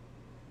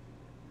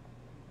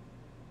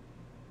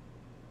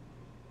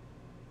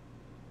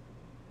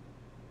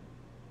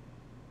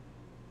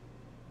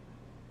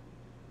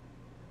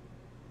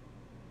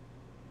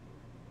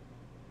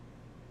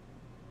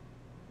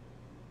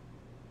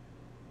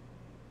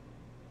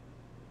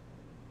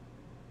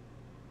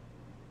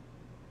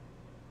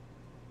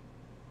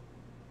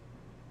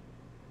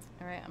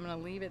 All right, I'm gonna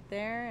leave it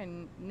there,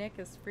 and Nick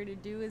is free to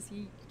do as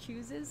he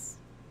chooses.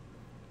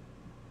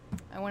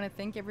 I want to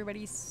thank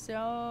everybody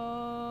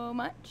so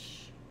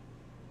much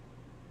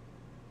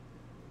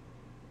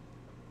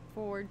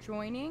for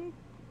joining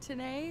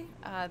today.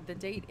 The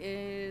date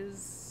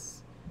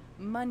is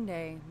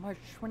Monday, March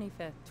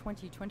 25th,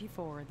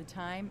 2024. The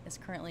time is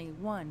currently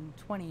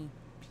 1:20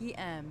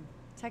 p.m.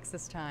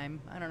 Texas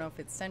time. I don't know if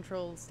it's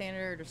Central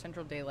Standard or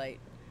Central Daylight,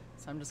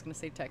 so I'm just going to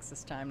say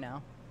Texas time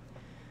now.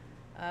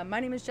 My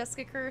name is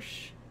Jessica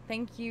Kirsh.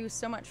 Thank you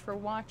so much for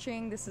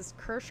watching. This is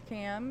Kirsh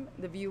Cam,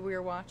 the view we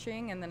are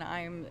watching, and then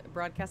I'm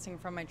broadcasting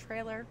from my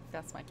trailer.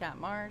 That's my cat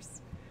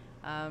Mars.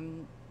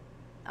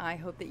 I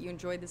hope that you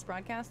enjoyed this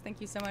broadcast.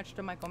 Thank you so much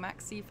to Michael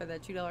Maxey for the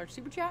 $2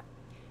 super chat,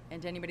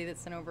 and to anybody that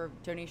sent over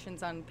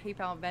donations on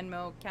PayPal,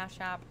 Venmo,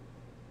 Cash App,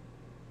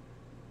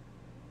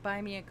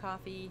 Buy Me a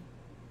Coffee,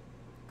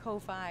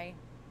 Ko-Fi,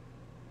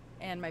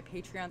 and my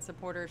Patreon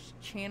supporters,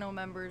 channel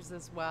members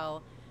as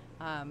well,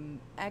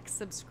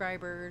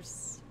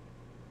 ex-subscribers.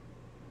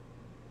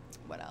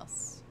 What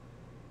else?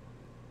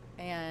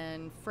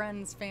 And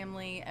friends,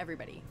 family,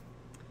 everybody.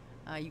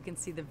 You can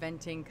see the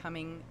venting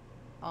coming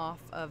off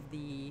of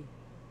the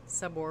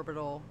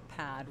suborbital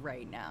pad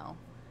right now.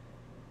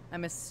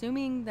 I'm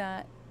assuming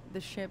that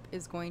the ship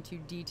is going to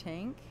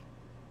detank.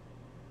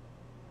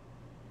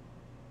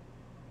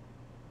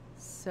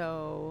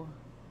 So,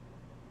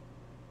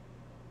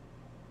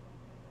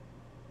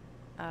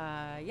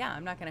 yeah,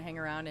 I'm not going to hang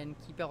around and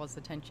keep y'all's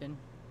attention.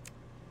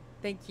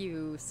 Thank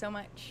you so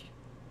much.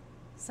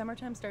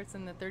 Summertime starts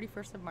on the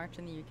 31st of March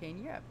in the UK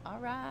and Europe. All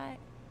right.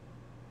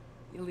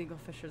 Illegal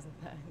fishers.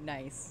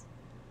 Nice.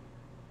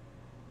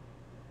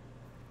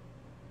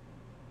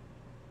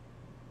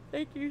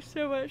 Thank you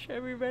so much,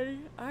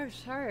 everybody. I'm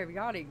sorry, I'm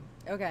yawning.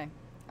 Okay.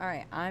 All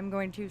right. I'm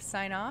going to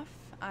sign off.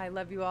 I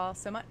love you all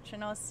so much,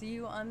 and I'll see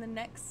you on the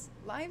next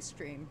live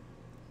stream.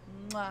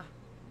 Mwah.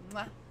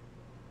 Mwah.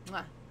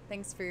 Mwah.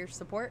 Thanks for your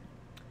support.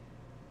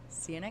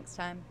 See you next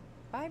time.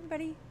 Bye,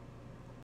 everybody.